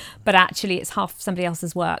in, but actually, it's half somebody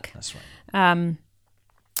else's work. That's right.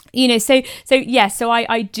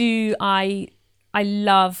 I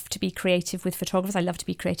love to be creative with photographers. I love to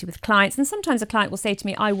be creative with clients. And sometimes a client will say to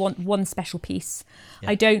me, I want one special piece. Yeah.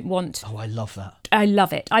 I don't want... Oh, I love that. I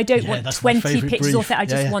love it. I don't want 20 pictures off it. I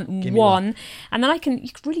just want one. And then you can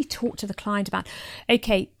really talk to the client about,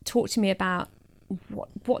 okay, talk to me about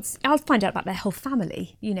I'll find out about their whole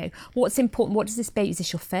family, what's important. What does this baby, is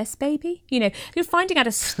this your first baby? You're finding out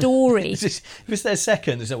a story. It was their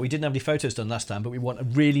second, is that we didn't have any photos done last time, but we want a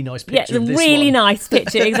really nice picture of this really nice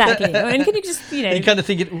picture, exactly. And can you just, You're kind of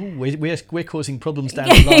thinking, we're causing problems down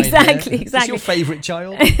the line. Exactly. Is your favourite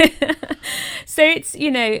child? So it's,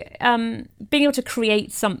 being able to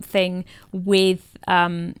create something with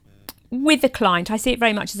the client. I see it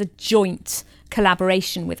very much as a joint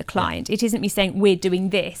collaboration with a client. It isn't me saying we're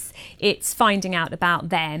doing this. It's finding out about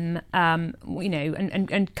them,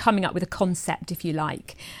 and coming up with a concept, if you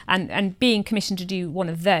like, and being commissioned to do one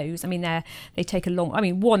of those. I mean, they take a long. I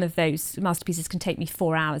mean, one of those masterpieces can take me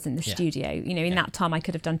 4 hours in the studio. In that time, I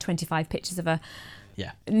could have done 25 pictures of a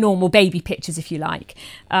normal baby pictures, if you like.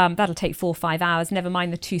 That'll take 4 or 5 hours, never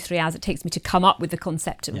mind the 2-3 hours it takes me to come up with the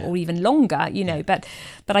concept, or even longer, but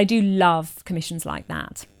I do love commissions like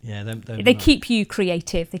that. They keep you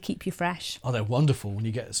creative, they keep you fresh. Oh, they're wonderful when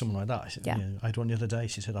you get someone like that. I had one the other day.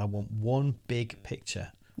 She said, I want one big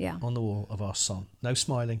picture on the wall of our son. No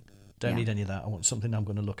smiling, don't need any of that. I want something I'm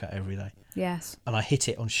going to look at every day. Yes. And I hit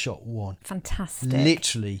it on shot one. Fantastic.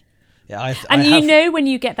 Literally. Yeah, when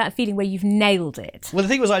you get that feeling where you've nailed it. Well, the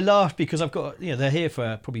thing was, I laughed because I've got, they're here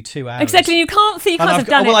for probably 2 hours. Exactly, you can't have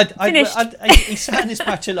done it. Finished. He sat in this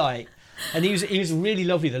patch of light, and he was really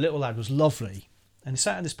lovely. The little lad was lovely, and he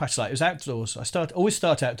sat in this patch of light. It was outdoors. I always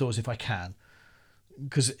start outdoors if I can,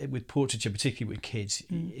 because with portraiture, particularly with kids,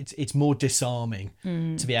 it's more disarming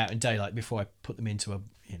to be out in daylight before I put them into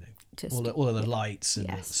all of the lights and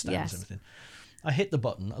the stands and everything. I hit the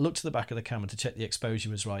button. I looked to the back of the camera to check the exposure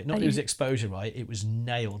was right. Not only was the exposure right, it was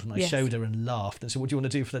nailed. And I showed her and laughed and said, what do you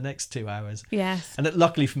want to do for the next 2 hours? Yes. And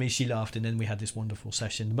luckily for me, she laughed. And then we had this wonderful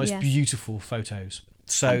session. The most beautiful photos.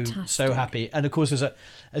 So happy. And of course,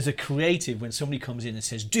 as a creative, when somebody comes in and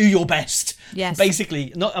says, do your best. Yes. Basically,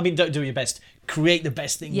 don't do your best. Create the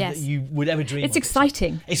best thing that you would ever dream of. It's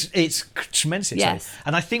exciting. It's tremendously exciting.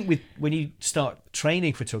 And I think when you start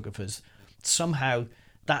training photographers, somehow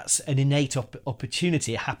that's an innate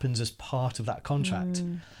opportunity. It happens as part of that contract.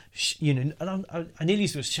 And I nearly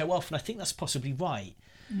used to show off, and I think that's possibly right,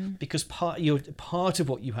 because part of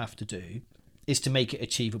what you have to do is to make it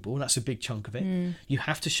achievable. That's a big chunk of it. You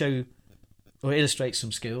have to show or illustrate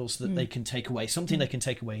some skills that they can take away, something they can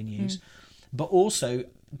take away and use. But also,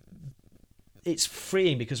 it's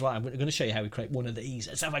freeing because I'm going to show you how we create one of these.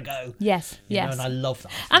 Let's have a go. Yes. And I love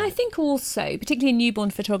that. And I think also, particularly in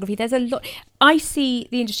newborn photography, there's a lot. I see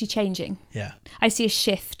the industry changing. Yeah. I see a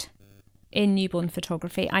shift in newborn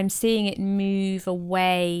photography. I'm seeing it move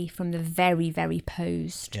away from the very, very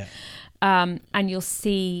posed. Yeah. And you'll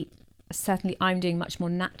see. Certainly, I'm doing much more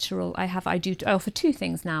natural. I offer two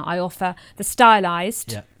things now. I offer the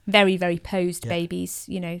stylized, very, very posed babies.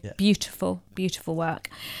 Beautiful, beautiful work.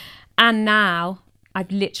 And now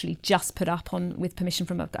I've literally just put up with permission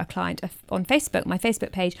from a client on Facebook, my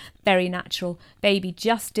Facebook page, very natural baby,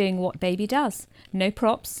 just doing what baby does. No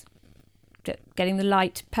props, getting the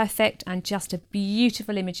light perfect, and just a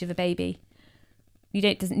beautiful image of a baby.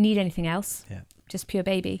 Doesn't need anything else, just pure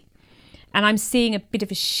baby. And I'm seeing a bit of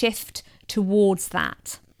a shift towards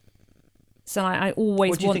that. So I always want to...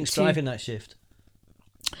 What do you think's driving that shift?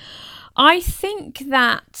 I think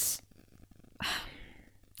that...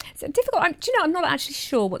 It's difficult. I'm not actually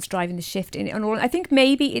sure what's driving the shift in it. I think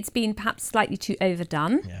maybe it's been perhaps slightly too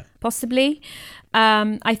overdone, possibly.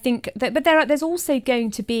 I think that, but there's also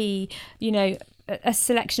going to be, a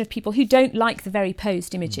selection of people who don't like the very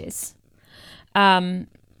posed images, and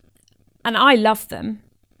I love them.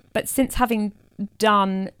 But since having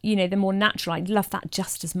done, the more natural, I love that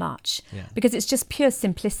just as much because it's just pure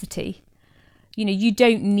simplicity. You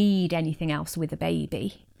don't need anything else with a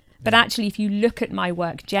baby. But actually, if you look at my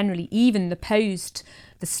work generally, even the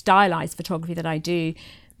stylized photography that I do,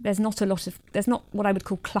 there's not what I would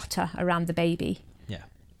call clutter around the baby. Yeah.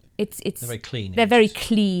 They're very clean. They're very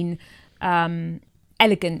clean,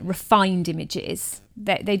 elegant, refined images.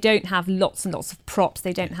 They don't have lots and lots of props.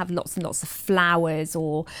 They don't have lots and lots of flowers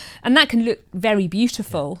and that can look very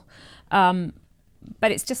beautiful.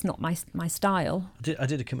 But it's just not my style. I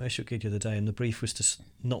did a commercial gig the other day, and the brief was to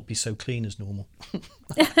not be so clean as normal.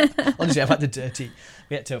 Honestly, I've had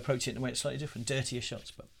we had to approach it in a way it's slightly different, dirtier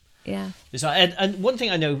shots. But yeah. And one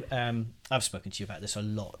thing I know, I've spoken to you about this a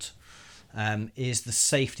lot, is the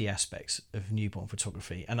safety aspects of newborn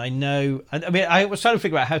photography. And I was trying to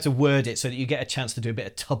figure out how to word it so that you get a chance to do a bit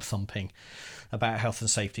of tub thumping about health and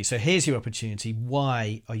safety. So here's your opportunity.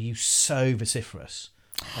 Why are you so vociferous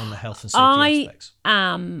on the health and safety aspects?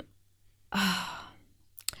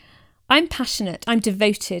 I'm passionate. I'm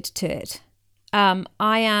devoted to it. I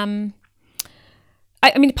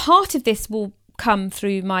mean, part of this will come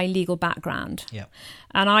through my legal background. Yeah.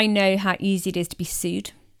 And I know how easy it is to be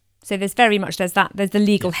sued. So there's the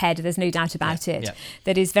legal head, there's no doubt about it. Yeah.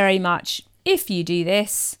 That is very much, if you do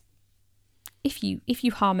this, if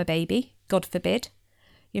you harm a baby, God forbid,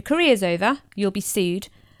 your career's over, you'll be sued.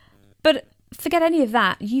 But forget any of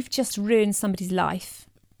that. You've just ruined somebody's life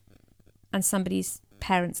and somebody's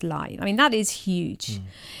parents' life. I mean, that is huge.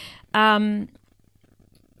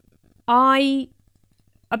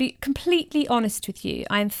 I'll be completely honest with you.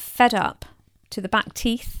 I'm fed up to the back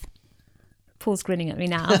teeth. Paul's grinning at me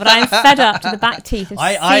now, but I'm fed up to the back teeth of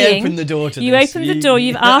seeing... I opened the door to this. You opened the door.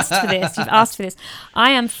 You've asked for this. You've asked for this.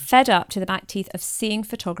 I am fed up to the back teeth of seeing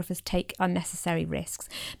photographers take unnecessary risks,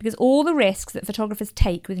 because all the risks that photographers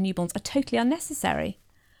take with newborns are totally unnecessary.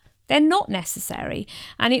 They're not necessary.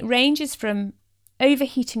 And it ranges from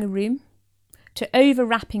overheating a room to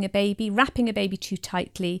over-wrapping a baby, wrapping a baby too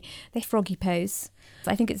tightly. They froggy pose.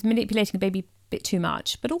 I think it's manipulating a baby a bit too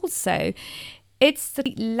much, but also it's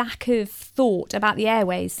the lack of thought about the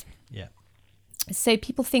airways. Yeah. So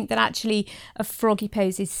people think that actually a froggy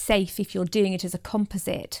pose is safe if you're doing it as a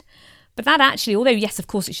composite. But that actually, although yes, of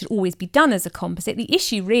course, it should always be done as a composite, the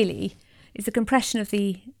issue really is the compression of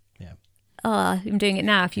the... I'm doing it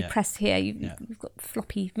now. If you press here, you've got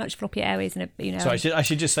much floppier airways, and So I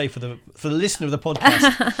should just say for the listener of the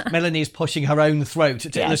podcast, Melanie is pushing her own throat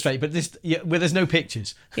to illustrate, but where there's no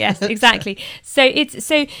pictures. Yes, exactly.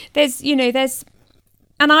 There's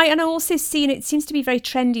and I also seen it seems to be very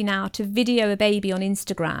trendy now to video a baby on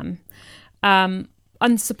Instagram,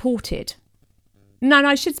 unsupported. No,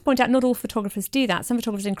 I should point out, not all photographers do that. Some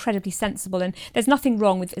photographers are incredibly sensible, and there's nothing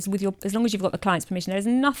wrong with your, as long as you've got the client's permission, there's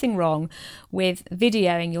nothing wrong with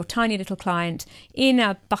videoing your tiny little client in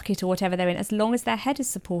a bucket or whatever they're in, as long as their head is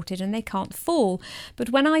supported and they can't fall.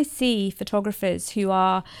 But when I see photographers who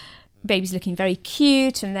are babies looking very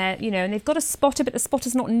cute and they're, and they've got a spotter, but the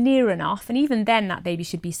spotter's not near enough, and even then that baby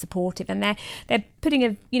should be supportive, and they're putting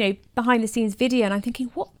a behind the scenes video, and I'm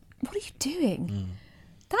thinking, what are you doing?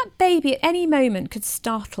 That baby at any moment could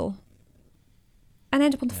startle and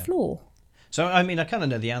end up on the floor. So, I mean, I kind of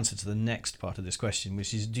know the answer to the next part of this question,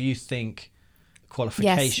 which is, do you think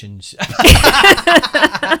qualifications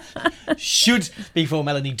should, before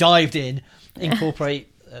Melanie dived in,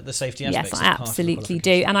 incorporate the safety aspects? Yes, I absolutely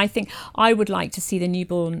do. And I think I would like to see the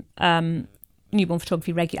newborn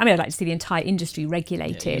photography regulated. I mean, I'd like to see the entire industry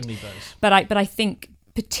regulated. Yeah, both. But I think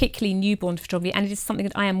particularly newborn photography, and it is something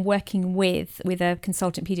that I am working with a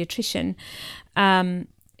consultant paediatrician,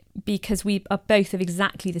 because we are both of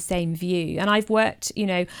exactly the same view. And I've worked,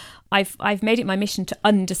 I've made it my mission to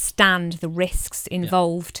understand the risks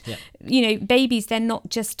involved. Yeah. Babies, they're not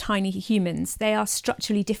just tiny humans; they are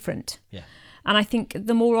structurally different. Yeah. And I think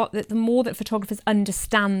the more that photographers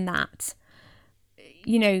understand that,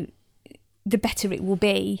 the better it will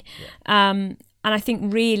be. Yeah. And I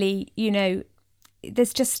think really,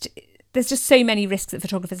 there's just so many risks that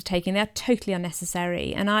photographers are taking. They're totally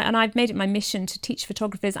unnecessary. And I've made it my mission to teach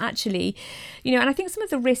photographers actually, and I think some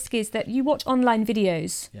of the risk is that you watch online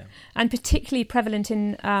videos, and particularly prevalent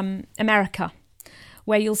in America,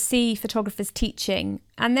 where you'll see photographers teaching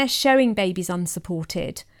and they're showing babies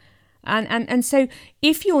unsupported. And so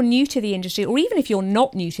if you're new to the industry, or even if you're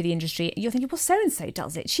not new to the industry, you're thinking, well, so-and-so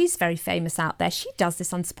does it. She's very famous out there. She does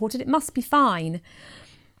this unsupported. It must be fine.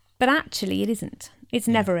 But actually, it isn't. It's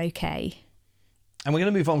never okay. And we're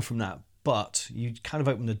going to move on from that. But you kind of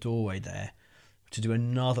opened the doorway there to do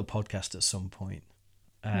another podcast at some point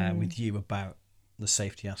with you about the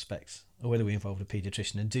safety aspects, or whether we involve a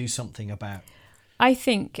paediatrician and do something about. I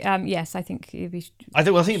think, yes, I think it'd be. I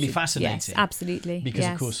think it'd be fascinating. Yes, absolutely. Because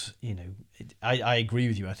of course, I agree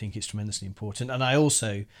with you. I think it's tremendously important, and I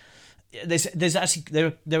also there's actually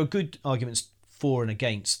there are good arguments for and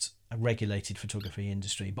against a regulated photography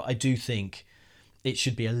industry, but I do think it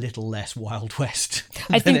should be a little less Wild West.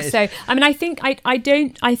 I think so. I mean, I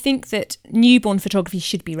think that newborn photography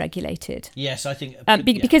should be regulated. Yes, I think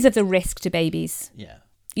because of the risk to babies. Yeah.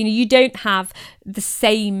 You don't have the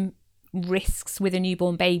same risks with a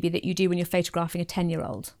newborn baby that you do when you're photographing a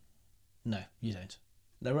 10-year-old. No, you don't.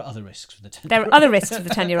 There are other risks for the 10-year-old. There are other risks for the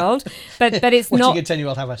 10-year-old, but it's watching not. Watching a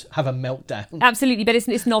 10-year-old have a meltdown. Absolutely, but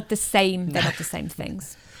it's not the same. They're not the same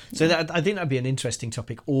things. So that, I think that'd be an interesting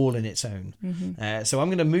topic all in its own. So I'm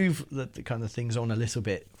going to move the kind of things on a little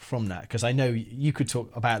bit from that, because I know you could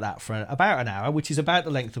talk about that for about an hour, which is about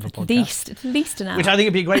the length of a podcast. At least an hour. Which I think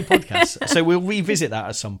would be a great podcast. So we'll revisit that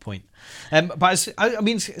at some point. But I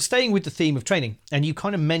mean, staying with the theme of training, and you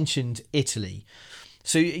kind of mentioned Italy.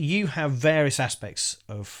 So you have various aspects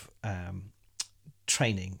of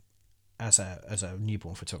training as a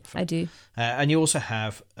newborn photographer. I do. And you also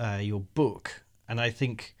have your book. And I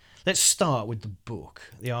think let's start with the book,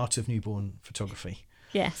 The Art of Newborn Photography.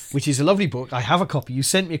 Yes. Which is a lovely book. I have a copy. You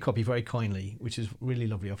sent me a copy very kindly, which is really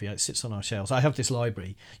lovely of you. It sits on our shelves. I have this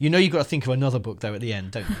library. You know you've got to think of another book, though, at the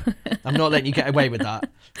end, don't you? I'm not letting you get away with that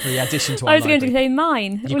for the addition to our library. I was going to say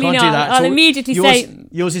mine. You can't do that. I'll immediately say...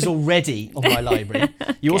 Yours is already on my library.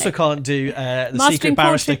 You also can't do The Mastering Secret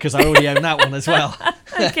Barrister, because I already own that one as well.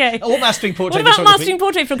 Okay. Or Mastering Portrait What about Photography. Mastering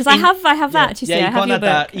Portrait? Because I have that. You see, I have your book.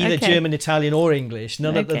 That either Okay. German, Italian, or English.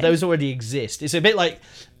 None of Okay. those already exist. It's a bit like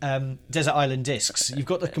Desert Island Discs. You've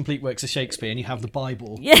got the complete works of Shakespeare, and you have the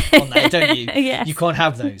Bible on there, don't you? Yes. You can't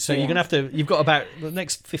have those. So you're gonna have to. You've got about the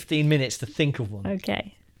next 15 minutes to think of one.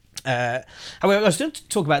 Okay. However, I was going to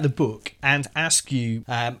talk about the book and ask you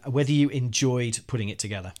whether you enjoyed putting it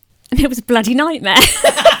together. It was a bloody nightmare.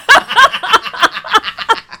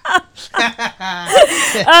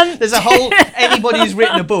 There's a whole anybody who's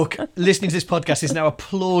written a book listening to this podcast is now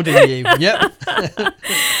applauding you. Yep.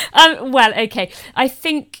 Well, okay. I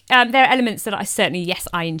think there are elements that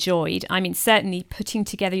I enjoyed. I mean, certainly putting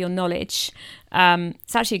together your knowledge.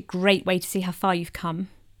 It's actually a great way to see how far you've come,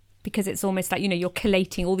 because it's almost like, you're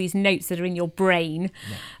collating all these notes that are in your brain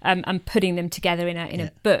and putting them together in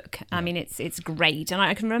a book. I mean, it's great. And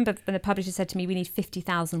I can remember when the publisher said to me, we need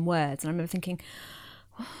 50,000 words. And I remember thinking,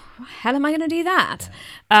 oh, how the hell am I going to do that?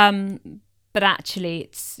 But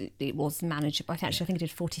actually, it was manageable. I think I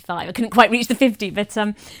did 45. I couldn't quite reach the 50, but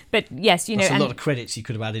yes, That's a lot of credits you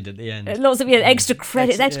could have added at the end. Lots of extra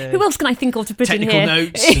credits. Who else can I think of to put Technical in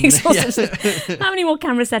here? notes. How many more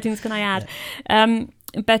camera settings can I add?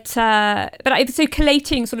 So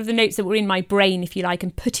collating sort of the notes that were in my brain, if you like,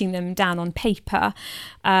 and putting them down on paper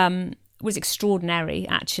was extraordinary.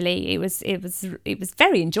 Actually, it was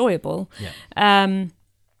very enjoyable. Yeah.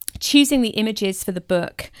 Choosing the images for the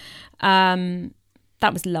book,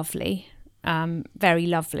 that was lovely, very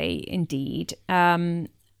lovely indeed, and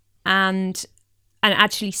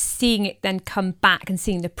actually seeing it then come back and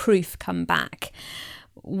seeing the proof come back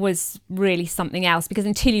was really something else, because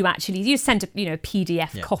until you send a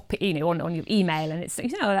PDF copy on your email, and it's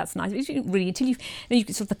that's nice, really, until then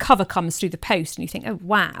sort of the cover comes through the post and you think, oh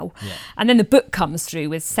wow, and then the book comes through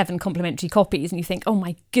with 7 complimentary copies and you think, oh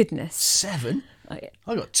my goodness. 7?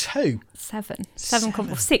 I got 2. 7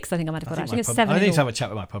 or 6. I think I might have got. I think it's 7. I need to have a chat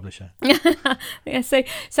with my publisher. Yeah. So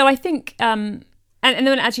I think, and then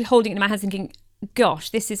when actually holding it in my hands, thinking, gosh,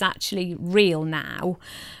 this is actually real now.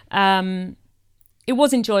 It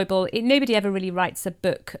was enjoyable. Nobody ever really writes a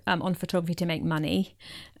book on photography to make money.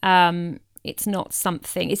 It's not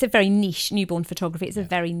something. It's a very niche newborn photography. It's a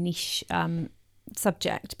very niche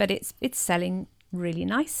subject, but it's selling really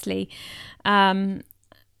nicely.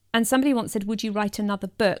 And somebody once said, would you write another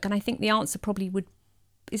book? And I think the answer probably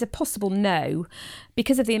is a possible no,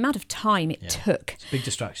 because of the amount of time it took. It's a big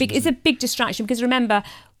distraction. It's a big distraction, because remember,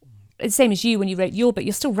 the same as you when you wrote your book,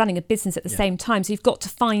 you're still running a business at the same time. So you've got to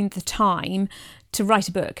find the time to write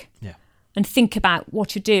a book. Yeah. And think about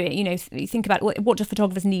what you're doing. You think about what do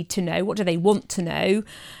photographers need to know? What do they want to know?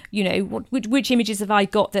 Which images have I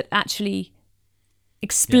got that actually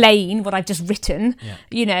explain what I've just written?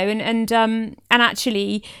 And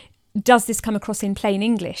actually, does this come across in plain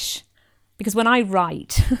English? Because when I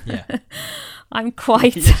write, I'm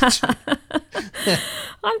quite,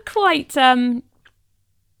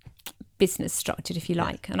 business structured, if you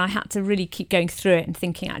like, and I had to really keep going through it and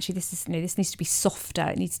thinking, actually, this needs to be softer.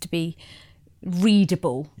 It needs to be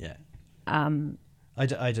readable. Yeah. I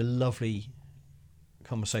had a lovely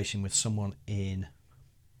conversation with someone in.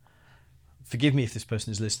 Forgive me if this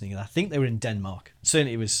person is listening. I think they were in Denmark.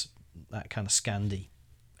 Certainly, it was that kind of Scandi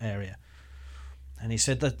area. And he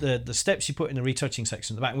said that the steps you put in the retouching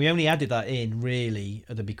section at the back, and we only added that in really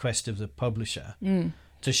at the bequest of the publisher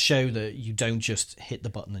to show that you don't just hit the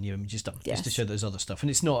button and your image is done. Yes. Just to show there's other stuff. And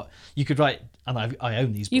it's not, you could write, and I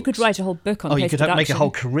own these books. You could write a whole book on you could make a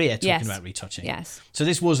whole career talking about retouching. Yes. So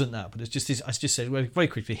this wasn't that, but it's just this, I just said, well, very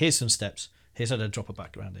quickly, here's some steps. Here's how to drop a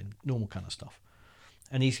background in, normal kind of stuff.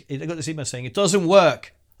 And he got this email saying, it doesn't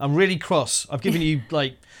work. I'm really cross. I've given you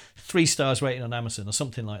like 3 stars rating on Amazon or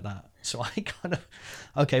something like that. So I kind of,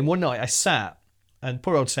 okay, one night I sat and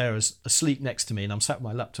poor old Sarah's asleep next to me, and I'm sat with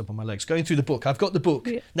my laptop on my legs, going through the book. I've got the book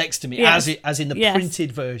next to me, Yes. as in the Yes.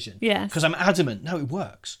 printed version, Yes. because I'm adamant, no, it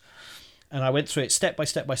works. And I went through it step by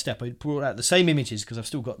step by step. I brought out the same images because I've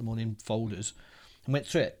still got them all in folders, and went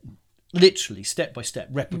through it, literally step by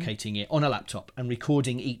step, replicating it on a laptop and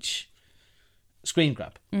recording each screen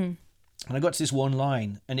grab. And I got to this one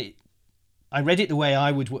line, and I read it the way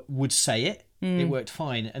I would say it. It worked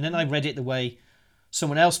fine, and then I read it the way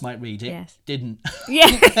someone else might read it. Yes. Didn't. Yeah.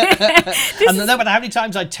 And no matter how many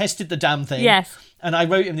times I tested the damn thing. Yes. And I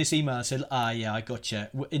wrote him this email. I said, yeah, I got you.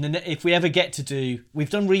 If we ever get to we've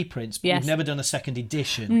done reprints, but Yes. we've never done a second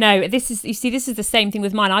edition. No, this is the same thing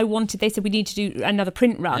with mine. They said we need to do another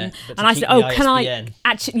print run. Yeah, but to and I keep said, the can I? ISBN.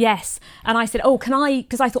 Actually, yes. And I said, can I?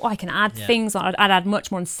 Because I thought I can add Yeah. things. I'd add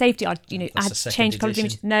much more on safety. That's the I'd second change a couple of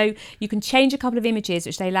edition. images. No, you can change a couple of images,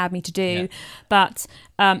 which they allowed me to do. Yeah. But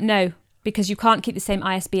no, because you can't keep the same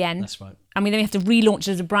ISBN. That's right. I mean, then we have to relaunch it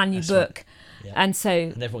as a brand new That's book. right. Yeah. And so,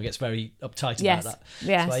 And everyone gets very uptight Yes, about that.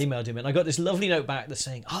 yes. So I emailed him, and I got this lovely note back that's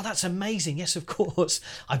saying, that's amazing. Yes, of course.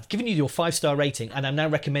 I've given you your 5-star rating, and I'm now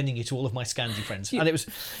recommending you to all of my Scandi friends. And it was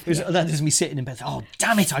that is me sitting in bed. Oh,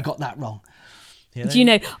 damn it, I got that wrong. You know? do you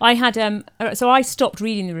know, I had so I stopped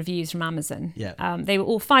reading the reviews from Amazon. Yeah. They were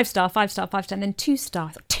all 5-star, 5-star, 5-star, and then 2-star.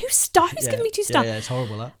 I thought, 2-star? Who's giving me 2-star? Yeah, it's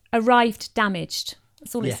horrible, that. Arrived damaged.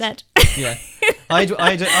 That's all Yes. it said. Yeah. I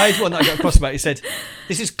had one that I got across about. It said,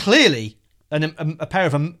 this is clearly a pair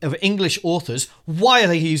of English authors. Why are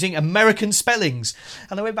they using American spellings?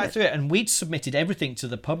 And I went back through it, and we'd submitted everything to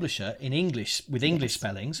the publisher in English with English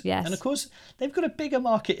spellings. Yes. And of course, they've got a bigger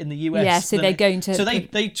market in the US. Yeah, so they're going to- So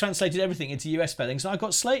they translated everything into US spellings, and I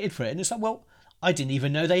got slated for it. And it's like, well, I didn't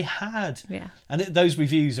even know they had. Yeah. And those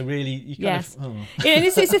reviews are really Yes. Kind of, Yeah,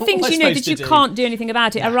 it's the What things, am I you know, supposed that you to do? can't do anything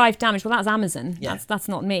about it. Arrived damaged. Well, that's Amazon. Yeah. That's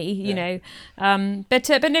not me, you Yeah. know. But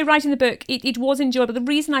no, writing the book, it was enjoyable. The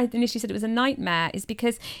reason I initially said it was a nightmare is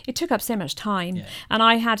because it took up so much time. Yeah. And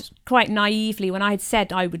I had quite naively, when I had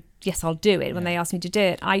said I would, yes, I'll do it, when they asked me to do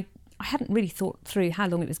it, I hadn't really thought through how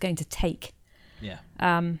long it was going to take. Yeah.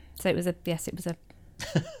 So it was a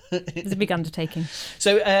big undertaking.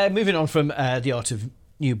 So moving on from The Art of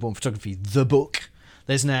Newborn Photography, the book,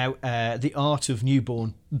 there's now The Art of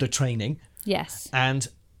Newborn, the training. Yes. And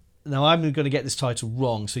now I'm going to get this title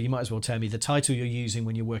wrong, so you might as well tell me the title you're using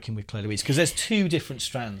when you're working with Claire Louise, because there's 2 different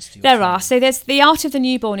strands to your There training. are. So there's The Art of the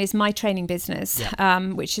Newborn is my training business, Yeah.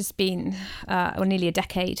 which has been nearly a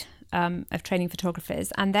decade of training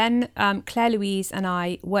photographers. And then Claire Louise and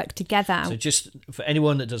I work together. So just for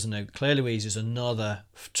anyone that doesn't know, Claire Louise is another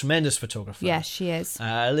tremendous photographer. Yes, she is.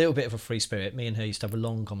 A little bit of a free spirit. Me and her used to have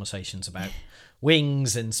long conversations about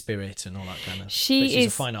wings and spirit and all that kind of. But she's a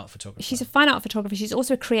fine art photographer. She's a fine art photographer. She's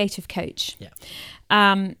also a creative coach. Yeah.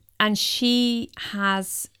 And she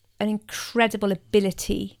has an incredible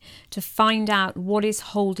ability to find out what is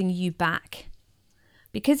holding you back.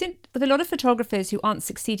 Because with a lot of photographers who aren't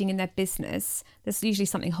succeeding in their business, there's usually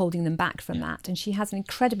something holding them back from that. And she has an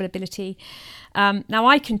incredible ability. Now,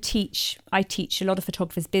 I teach a lot of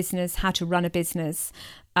photographers business, how to run a business,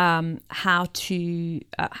 how to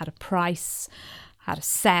price, how to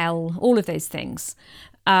sell, all of those things,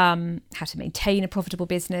 how to maintain a profitable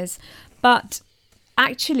business. But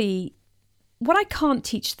actually, what I can't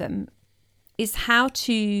teach them is how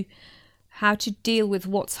to deal with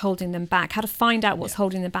what's holding them back, how to find out what's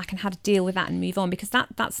holding them back and how to deal with that and move on, because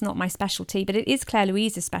that's not my specialty, but it is Claire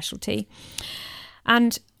Louise's specialty.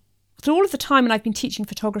 And through all of the time when I've been teaching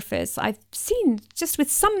photographers, I've seen, just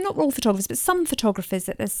with some, not all photographers, but some photographers,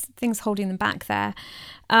 that there's things holding them back there.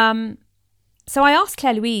 So I asked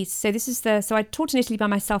Claire Louise, so I taught in Italy by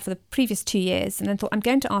myself for the previous 2 years, and then thought I'm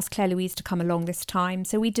going to ask Claire Louise to come along this time.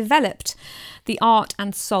 So we developed the art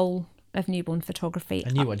and soul of newborn photography. I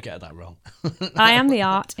knew I'd get that wrong. I am the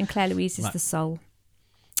art and Claire Louise is Right. the soul.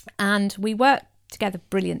 And we work together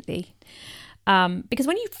brilliantly. Because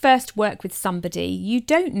when you first work with somebody, you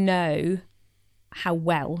don't know how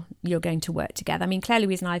well you're going to work together. I mean, Claire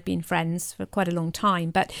Louise and I have been friends for quite a long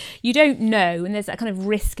time, but you don't know, and there's that kind of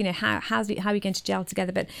risk, how are we going to gel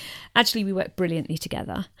together? But actually, we work brilliantly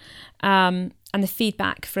together. And the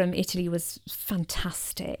feedback from Italy was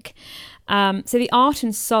fantastic. So the art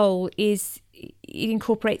and soul it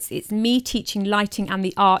incorporates, it's me teaching lighting and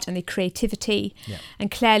the art and the creativity,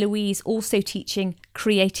 and Claire Louise also teaching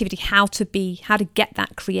creativity, how to get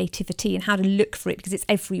that creativity and how to look for it, because it's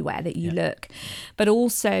everywhere that you look, but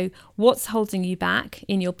also what's holding you back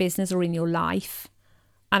in your business or in your life,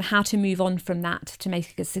 how to move on from that to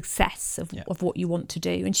make a success of what you want to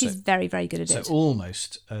do. And she's very, very good at it. So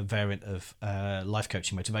almost a variant of life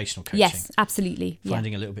coaching, motivational coaching. Yes, absolutely.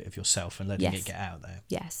 Finding a little bit of yourself and letting it get out there.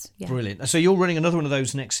 Yes. Yeah. Brilliant. So you're running another one of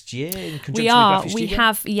those next year in conjunction We are. with Graphic Studio? We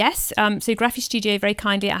have, yes. So Graphic Studio very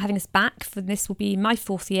kindly are having us back for this will be my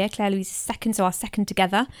 4th year, Claire Louise's 2nd, so our 2nd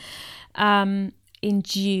together in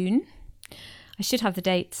June. I should have the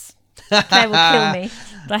dates. Claire will kill me.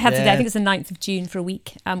 But I have today. I think it's the 9th of June for a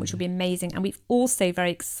week, which will be amazing. And we've also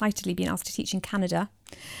very excitedly been asked to teach in Canada.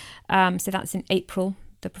 So that's in April.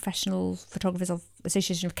 The Professional Photographers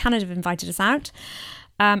Association of Canada have invited us out.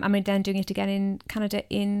 And we're then doing it again in Canada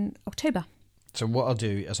in October. So what I'll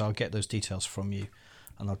do is I'll get those details from you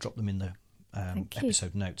and I'll drop them in the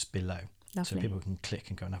episode notes below. Lovely. So people can click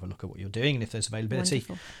and go and have a look at what you're doing, and if there's availability,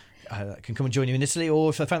 can come and join you in Italy,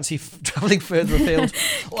 or if they fancy travelling further afield.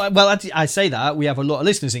 Well, I say that we have a lot of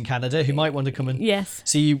listeners in Canada who might want to come and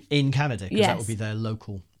see you in Canada, because that would be their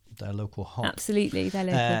local hop. Absolutely, their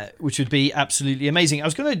local. Which would be absolutely amazing. I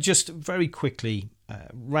was going to just very quickly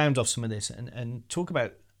round off some of this and talk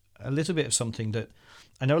about a little bit of something that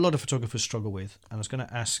I know a lot of photographers struggle with, and I was going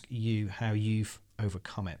to ask you how you've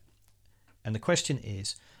overcome it. And the question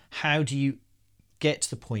is, how do you get to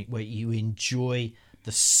the point where you enjoy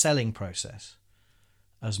the selling process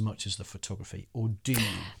as much as the photography, or do you?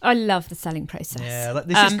 I love the selling process. Yeah,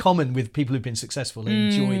 this is common with people who've been successful. They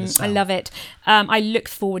enjoy the sell. I love it. I look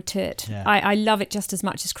forward to it. Yeah. I love it just as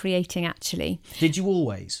much as creating, actually. Did you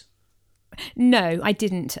always? No, I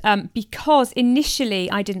didn't. Because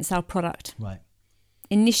initially I didn't sell product. Right.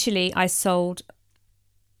 Initially I sold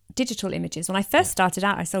digital images. When I first started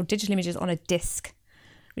out, I sold digital images on a disc,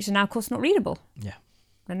 which are now, of course, not readable. Yeah.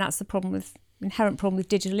 And that's the inherent problem with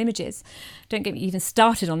digital images. Don't get me even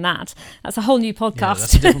started on that. That's a whole new podcast. Yeah,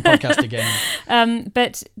 that's a different podcast again.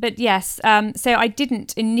 But yes, so I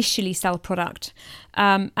didn't initially sell product.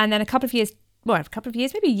 And then a couple of years,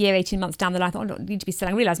 maybe a year, 18 months down the line, I thought, I don't need to be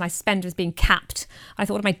selling. I realised my spend was being capped. I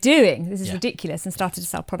thought, what am I doing? This is ridiculous, and started to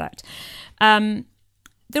sell product. The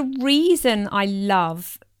reason I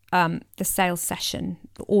love the sales session,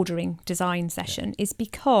 the ordering design session, is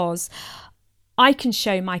because I can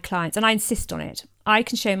show my clients, and I insist on it, I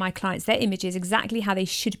can show my clients their images exactly how they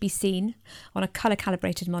should be seen on a colour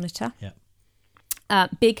calibrated monitor. Yeah.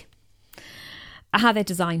 Big, how they're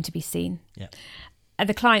designed to be seen. Yeah. And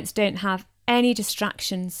the clients don't have any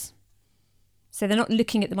distractions. So they're not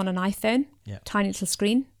looking at them on an iPhone, tiny little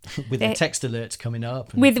screen. With the text alerts coming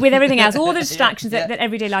up. With everything else, all the distractions that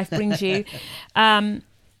everyday life brings you.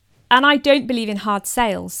 And I don't believe in hard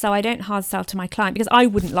sales, so I don't hard sell to my client, because I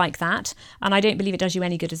wouldn't like that, and I don't believe it does you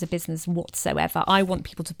any good as a business whatsoever. I want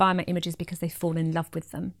people to buy my images because they fall in love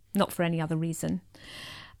with them, not for any other reason.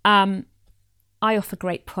 I offer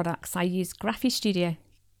great products. I use Graphic Studio.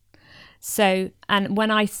 So, and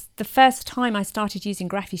the first time I started using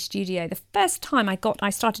Graphic Studio, it's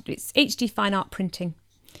HD Fine Art printing.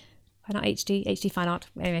 HD Fine Art,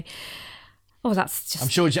 anyway. Oh, that's just... I'm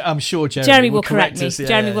sure Jeremy will correct me. us.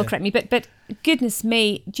 Jeremy will correct me. But goodness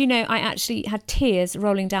me, do you know, I actually had tears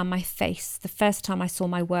rolling down my face the first time I saw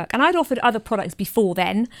my work. And I'd offered other products before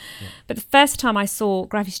then. Yeah. But the first time I saw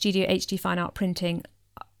Graphic Studio HD Fine Art printing,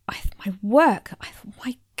 my work, I thought,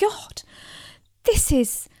 my God, this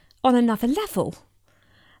is on another level.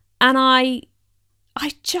 And I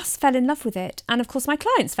just fell in love with it. And of course, my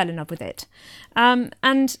clients fell in love with it.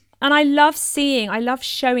 And I love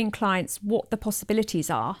showing clients what the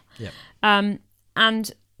possibilities are. Yeah.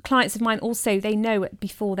 And clients of mine also, they know it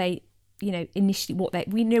before they, initially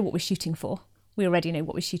we know what we're shooting for. We already know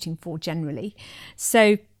what we're shooting for generally.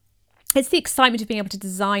 So it's the excitement of being able to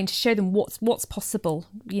design, to show them what's possible,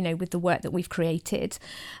 with the work that we've created.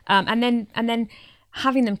 And then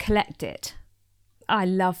having them collect it. I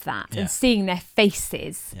love that. And seeing their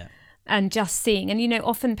faces. Yeah. And just seeing, and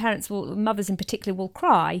often mothers in particular will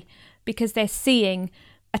cry because they're seeing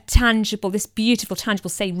this beautiful, tangible,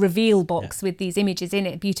 say, reveal box with these images in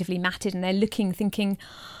it, beautifully matted, and they're looking, thinking,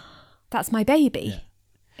 that's my baby.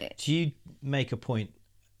 Yeah. Do you make a point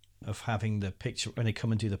of having the picture, when they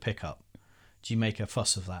come and do the pickup, do you make a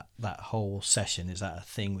fuss of that whole session? Is that a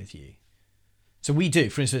thing with you? So we do,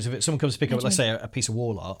 for instance, if someone comes to pick up, let's say, a piece of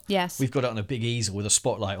wall art, we've got it on a big easel with a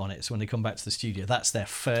spotlight on it. So when they come back to the studio, that's their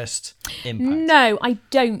first impact. No, I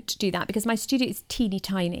don't do that, because my studio is teeny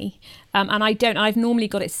tiny. And I've normally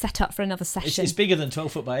got it set up for another session. It's bigger than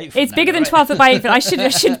 12 foot by 8 foot. It's bigger than 12 foot by 8 foot. I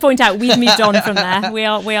should point out, we've moved on from there. We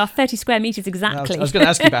are 30 square metres exactly. I was going to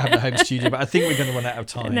ask you about having a home studio, but I think we're going to run out of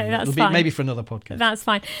time. No, that's It'll fine. Maybe for another podcast. That's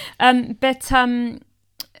fine.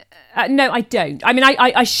 No, I don't. I mean,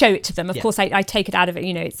 I show it to them. Of course, I take it out of it.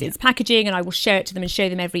 It's packaging, and I will show it to them and show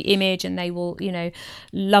them every image, and they will,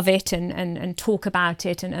 love it and talk about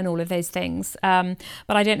it and all of those things. But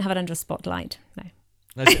I don't have it under a spotlight. No.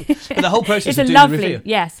 But the whole process It's of a doing lovely, the reveal,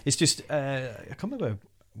 yes. it's just I can't remember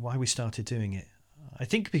why we started doing it. I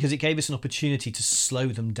think because it gave us an opportunity to slow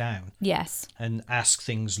them down Yes. and ask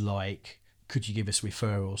things like, could you give us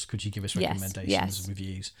referrals? Could you give us recommendations yes. and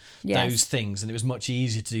reviews? Yes. Those things. And it was much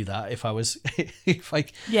easier to do that if I was, if I,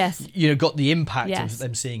 Yes. got the impact Yes. of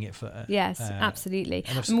them seeing it for. Yes, absolutely.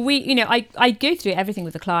 and I mean, I go through everything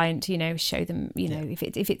with the client. Show them.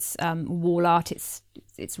 If it's wall art, it's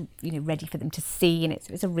ready for them to see, and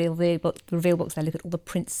it's a reveal book. The reveal books, they look at all the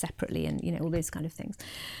prints separately, and all those kind of things.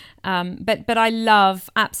 But I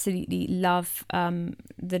absolutely love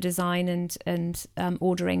the design and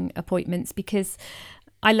ordering appointments, because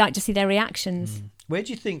I like to see their reactions. Where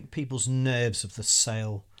do you think people's nerves of the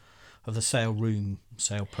sale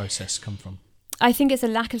process come from? I think it's a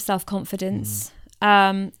lack of self-confidence.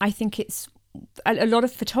 I think it's a lot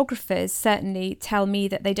of photographers certainly tell me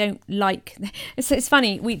that they don't like. It's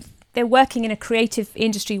funny. They're working in a creative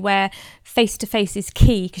industry where face-to-face is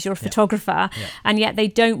key because you're a photographer, and yet they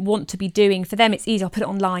don't want to be doing. For them, it's easy. I'll put it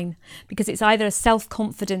online, because it's either a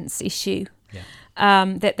self-confidence issue,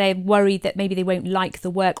 that they're worried that maybe they won't like the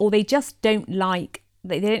work, or they just don't like.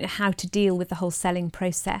 They don't know how to deal with the whole selling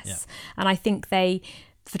process. And I think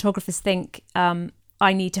photographers think,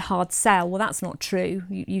 I need to hard sell. Well, that's not true.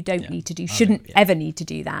 You don't need to do. Shouldn't ever need to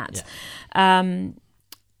do that. And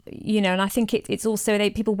I think it's also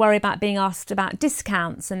people worry about being asked about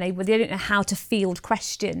discounts, and they don't know how to field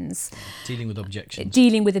questions. Dealing with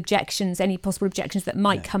objections. Any possible objections that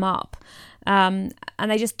might come up. And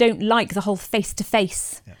they just don't like the whole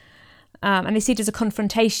face-to-face. And they see it as a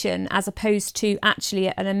confrontation as opposed to actually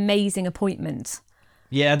an amazing appointment.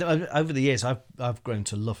 Yeah, over the years, I've grown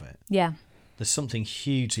to love it. Yeah. There's something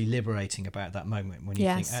hugely liberating about that moment when you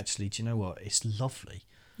think, actually, do you know what? It's lovely.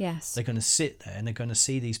 Yes. They're going to sit there and they're going to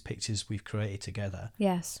see these pictures we've created together.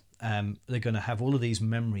 Yes. They're going to have all of these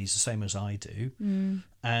memories the same as I do.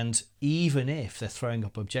 And even if they're throwing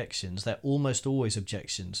up objections, they're almost always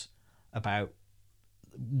objections about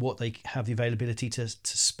what they have the availability to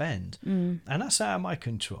spend. And that's out of my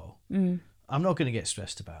control. I'm not going to get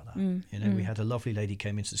stressed about that. We had a lovely lady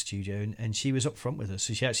came into the studio and she was up front with us.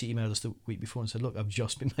 So she actually emailed us the week before and said, look, I've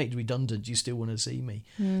just been made redundant. Do you still want to see me?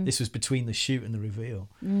 This was between the shoot and the reveal.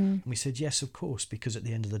 And we said, yes, of course, because at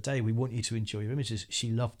the end of the day, we want you to enjoy your images. She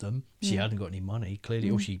loved them. She hadn't got any money, clearly,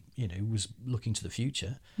 or she, was looking to the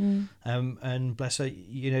future. And bless her,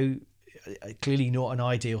 clearly not an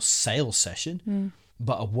ideal sales session.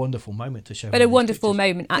 But a wonderful moment to show her. But a wonderful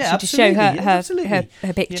moment, actually, to show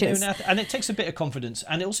her pictures. And it takes a bit of confidence,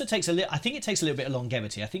 and it also takes I think it takes a little bit of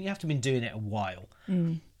longevity. I think you have to have been doing it a while,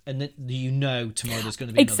 and that tomorrow there's going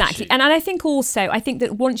to be exactly. And I think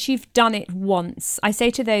that once you've done it once, I say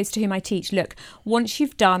to those to whom I teach, look, once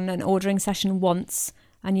you've done an ordering session once,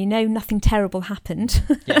 and nothing terrible happened,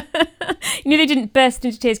 they didn't burst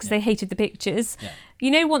into tears because they hated the pictures.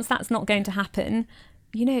 Once that's not going to happen,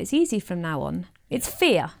 it's easy from now on. It's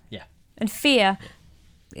fear. Yeah. And fear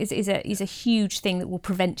is a huge thing that will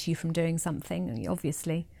prevent you from doing something,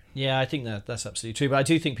 obviously. Yeah, I think that's absolutely true. But I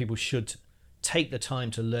do think people should take the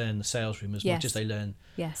time to learn the sales room as much as they learn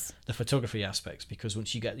the photography aspects, because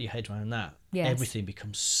once you get your head around that, everything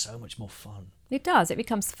becomes so much more fun. It does. It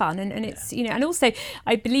becomes fun. And it's, and also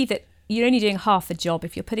I believe that you're only doing half a job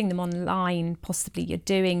if you're putting them online. Possibly you're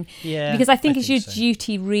doing because I think it's your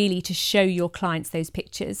duty really to show your clients those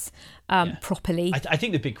pictures properly. I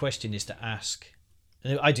think the big question is to ask.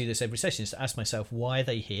 I do this every session, is to ask myself, why are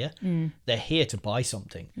they here? They're here to buy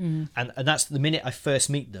something, and that's the minute I first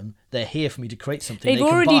meet them. They're here for me to create something. They've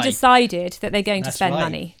already decided that they're going to spend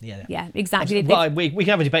money. Yeah, exactly. Well, we can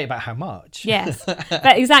have a debate about how much. Yes,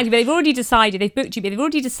 but exactly. But they've already decided. They've booked you. But they've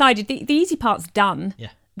already decided. The easy part's done. Yeah.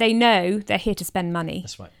 They know they're here to spend money.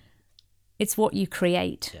 That's right. It's what you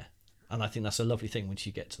create. Yeah, and I think that's a lovely thing once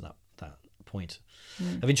you get to that point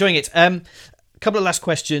of enjoying it. A couple of last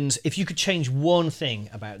questions. If you could change one thing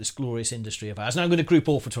about this glorious industry of ours, now I'm going to group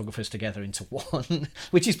all photographers together into one,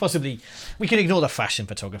 which is possibly, we can ignore the fashion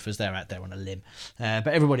photographers, they're out there on a limb. But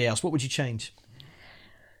everybody else, what would you change?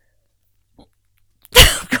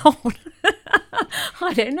 God.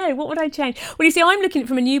 I don't know. What would I change? Well, you see, I'm looking at it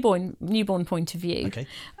from a newborn point of view,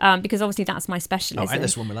 because obviously that's my specialism. All right,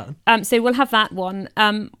 let's one with that then. So we'll have that one.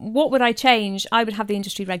 What would I change? I would have the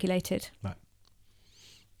industry regulated. Right.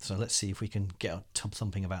 So let's see if we can get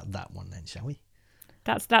something about that one then, shall we?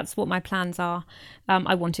 That's what my plans are.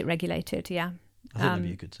 I want it regulated. Yeah. I think that'd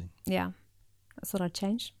be a good thing. Yeah, that's what I'd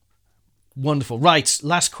change. Wonderful. Right,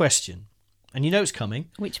 last question. And you know it's coming.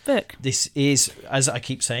 Which book? This is, as I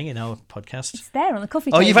keep saying in our podcast. It's there on the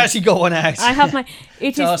coffee Oh, table. you've actually got one out. I have my... It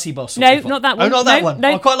is Darcy Boswell. No, not that one. Oh, not that No, one.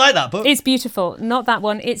 no. I quite like that book. It's beautiful. Not that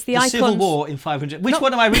one. It's the Icons... Civil War in 500... Which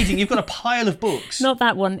one am I reading? You've got a pile of books. Not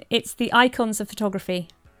that one. It's the Icons of Photography.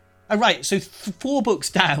 Oh, right, so 4 books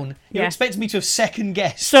down. You Yeah. expect me to have second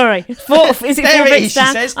guessed. Sorry. Is it 4 There books it is, she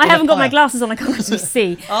down? says, I in a haven't got my pile. glasses on. I can't actually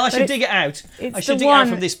see. Oh, I But should it's- dig it out. it's I should the dig it out one-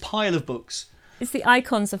 from this pile of books. It's the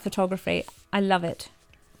Icons of Photography. I love it.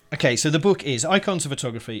 Okay, so the book is Icons of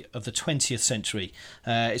Photography of the 20th Century.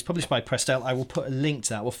 It's published by Prestel. I will put a link to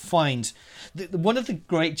that. We'll find... one of the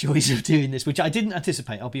great joys of doing this, which I didn't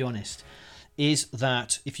anticipate, I'll be honest, is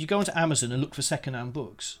that if you go onto Amazon and look for second-hand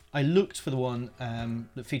books, I looked for the one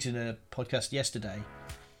that featured in a podcast yesterday,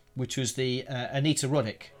 which was the Anita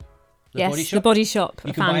Roddick, The Body Shop. The Body Shop. You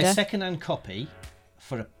I can buy found a her. second-hand copy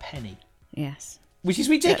for a penny, Yes. which is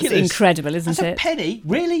That's ridiculous. incredible, isn't That's a it? penny,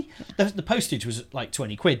 really? The postage was like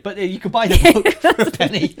 20 quid, but you could buy the book for a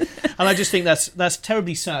penny. And I just think that's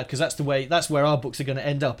terribly sad because that's where our books are going to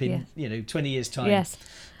end up in 20 years time. Yes.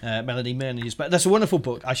 Melanie Murney's, but that's a wonderful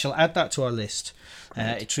book. I shall add that to our list.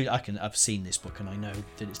 I've seen this book and I know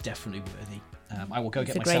that it's definitely worthy. I will go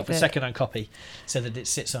get a myself great a book. second-hand copy so that it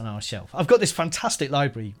sits on our shelf. I've got this fantastic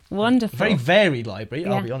library. Wonderful. Very varied library,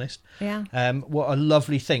 I'll Yeah. be honest. Yeah. What a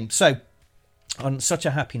lovely thing. So, on such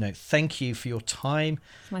a happy note, thank you for your time,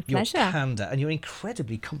 My your pleasure. candour, and your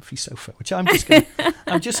incredibly comfy sofa, which I'm just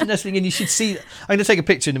nestling in. You should see. I'm going to take a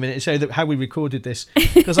picture in a minute and show how we recorded this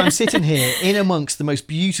because I'm sitting here in amongst the most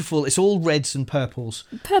beautiful. It's all reds and purples.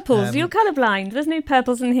 Purples. You're colourblind. There's no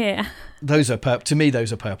purples in here. Those are to me.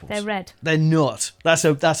 Those are purples. They're red. They're not. That's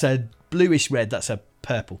a bluish red. That's a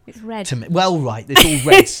purple. It's red. To me. Well, right. It's all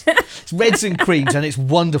reds. It's reds and creams, and it's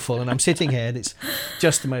wonderful. And I'm sitting here, and it's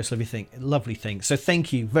just the most lovely thing. So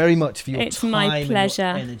thank you very much for your It's time my pleasure.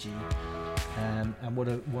 and your energy. And what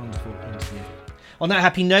a wonderful interview. On that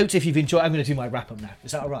happy note, if you've enjoyed, I'm going to do my wrap up now.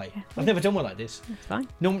 Is that all right? I've never done one like this. That's fine.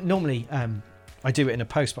 Normally, I do it in a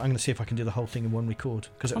post, but I'm going to see if I can do the whole thing in one record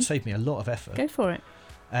because it'll save me a lot of effort. Go for it.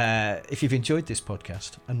 If you've enjoyed this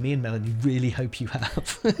podcast, and me and Melanie really hope you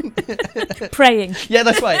have. Praying. Yeah,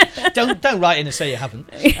 that's right. Don't write in and say you haven't.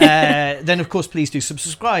 Then, of course, please do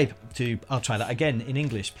subscribe to... I'll try that again in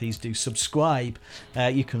English. Please do subscribe.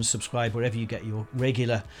 You can subscribe wherever you get your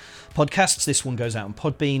regular podcasts. This one goes out on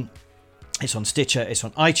Podbean. It's on Stitcher, it's on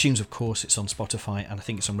iTunes, of course, it's on Spotify, and I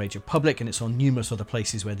think it's on Radio Public, and it's on numerous other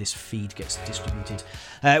places where this feed gets distributed.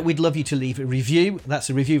 We'd love you to leave a review. That's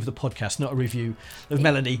a review of the podcast, not a review of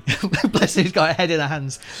Melanie. Bless her, she's got her head in her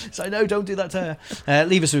hands. So no, don't do that to her.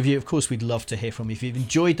 Leave us a review. Of course, we'd love to hear from you. If you've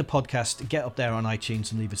enjoyed the podcast, get up there on iTunes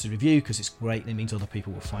and leave us a review, because it's great and it means other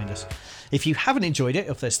people will find us. If you haven't enjoyed it,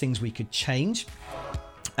 if there's things we could change,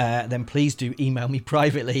 then please do email me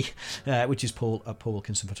privately, which is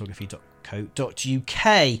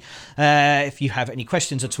paul@paulwilkinsonphotography.co.uk. If you have any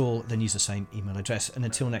questions at all, then use the same email address. And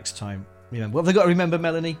until next time, remember, what have I got to remember,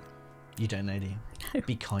 Melanie? You don't know, do you?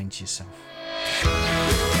 Be kind to yourself.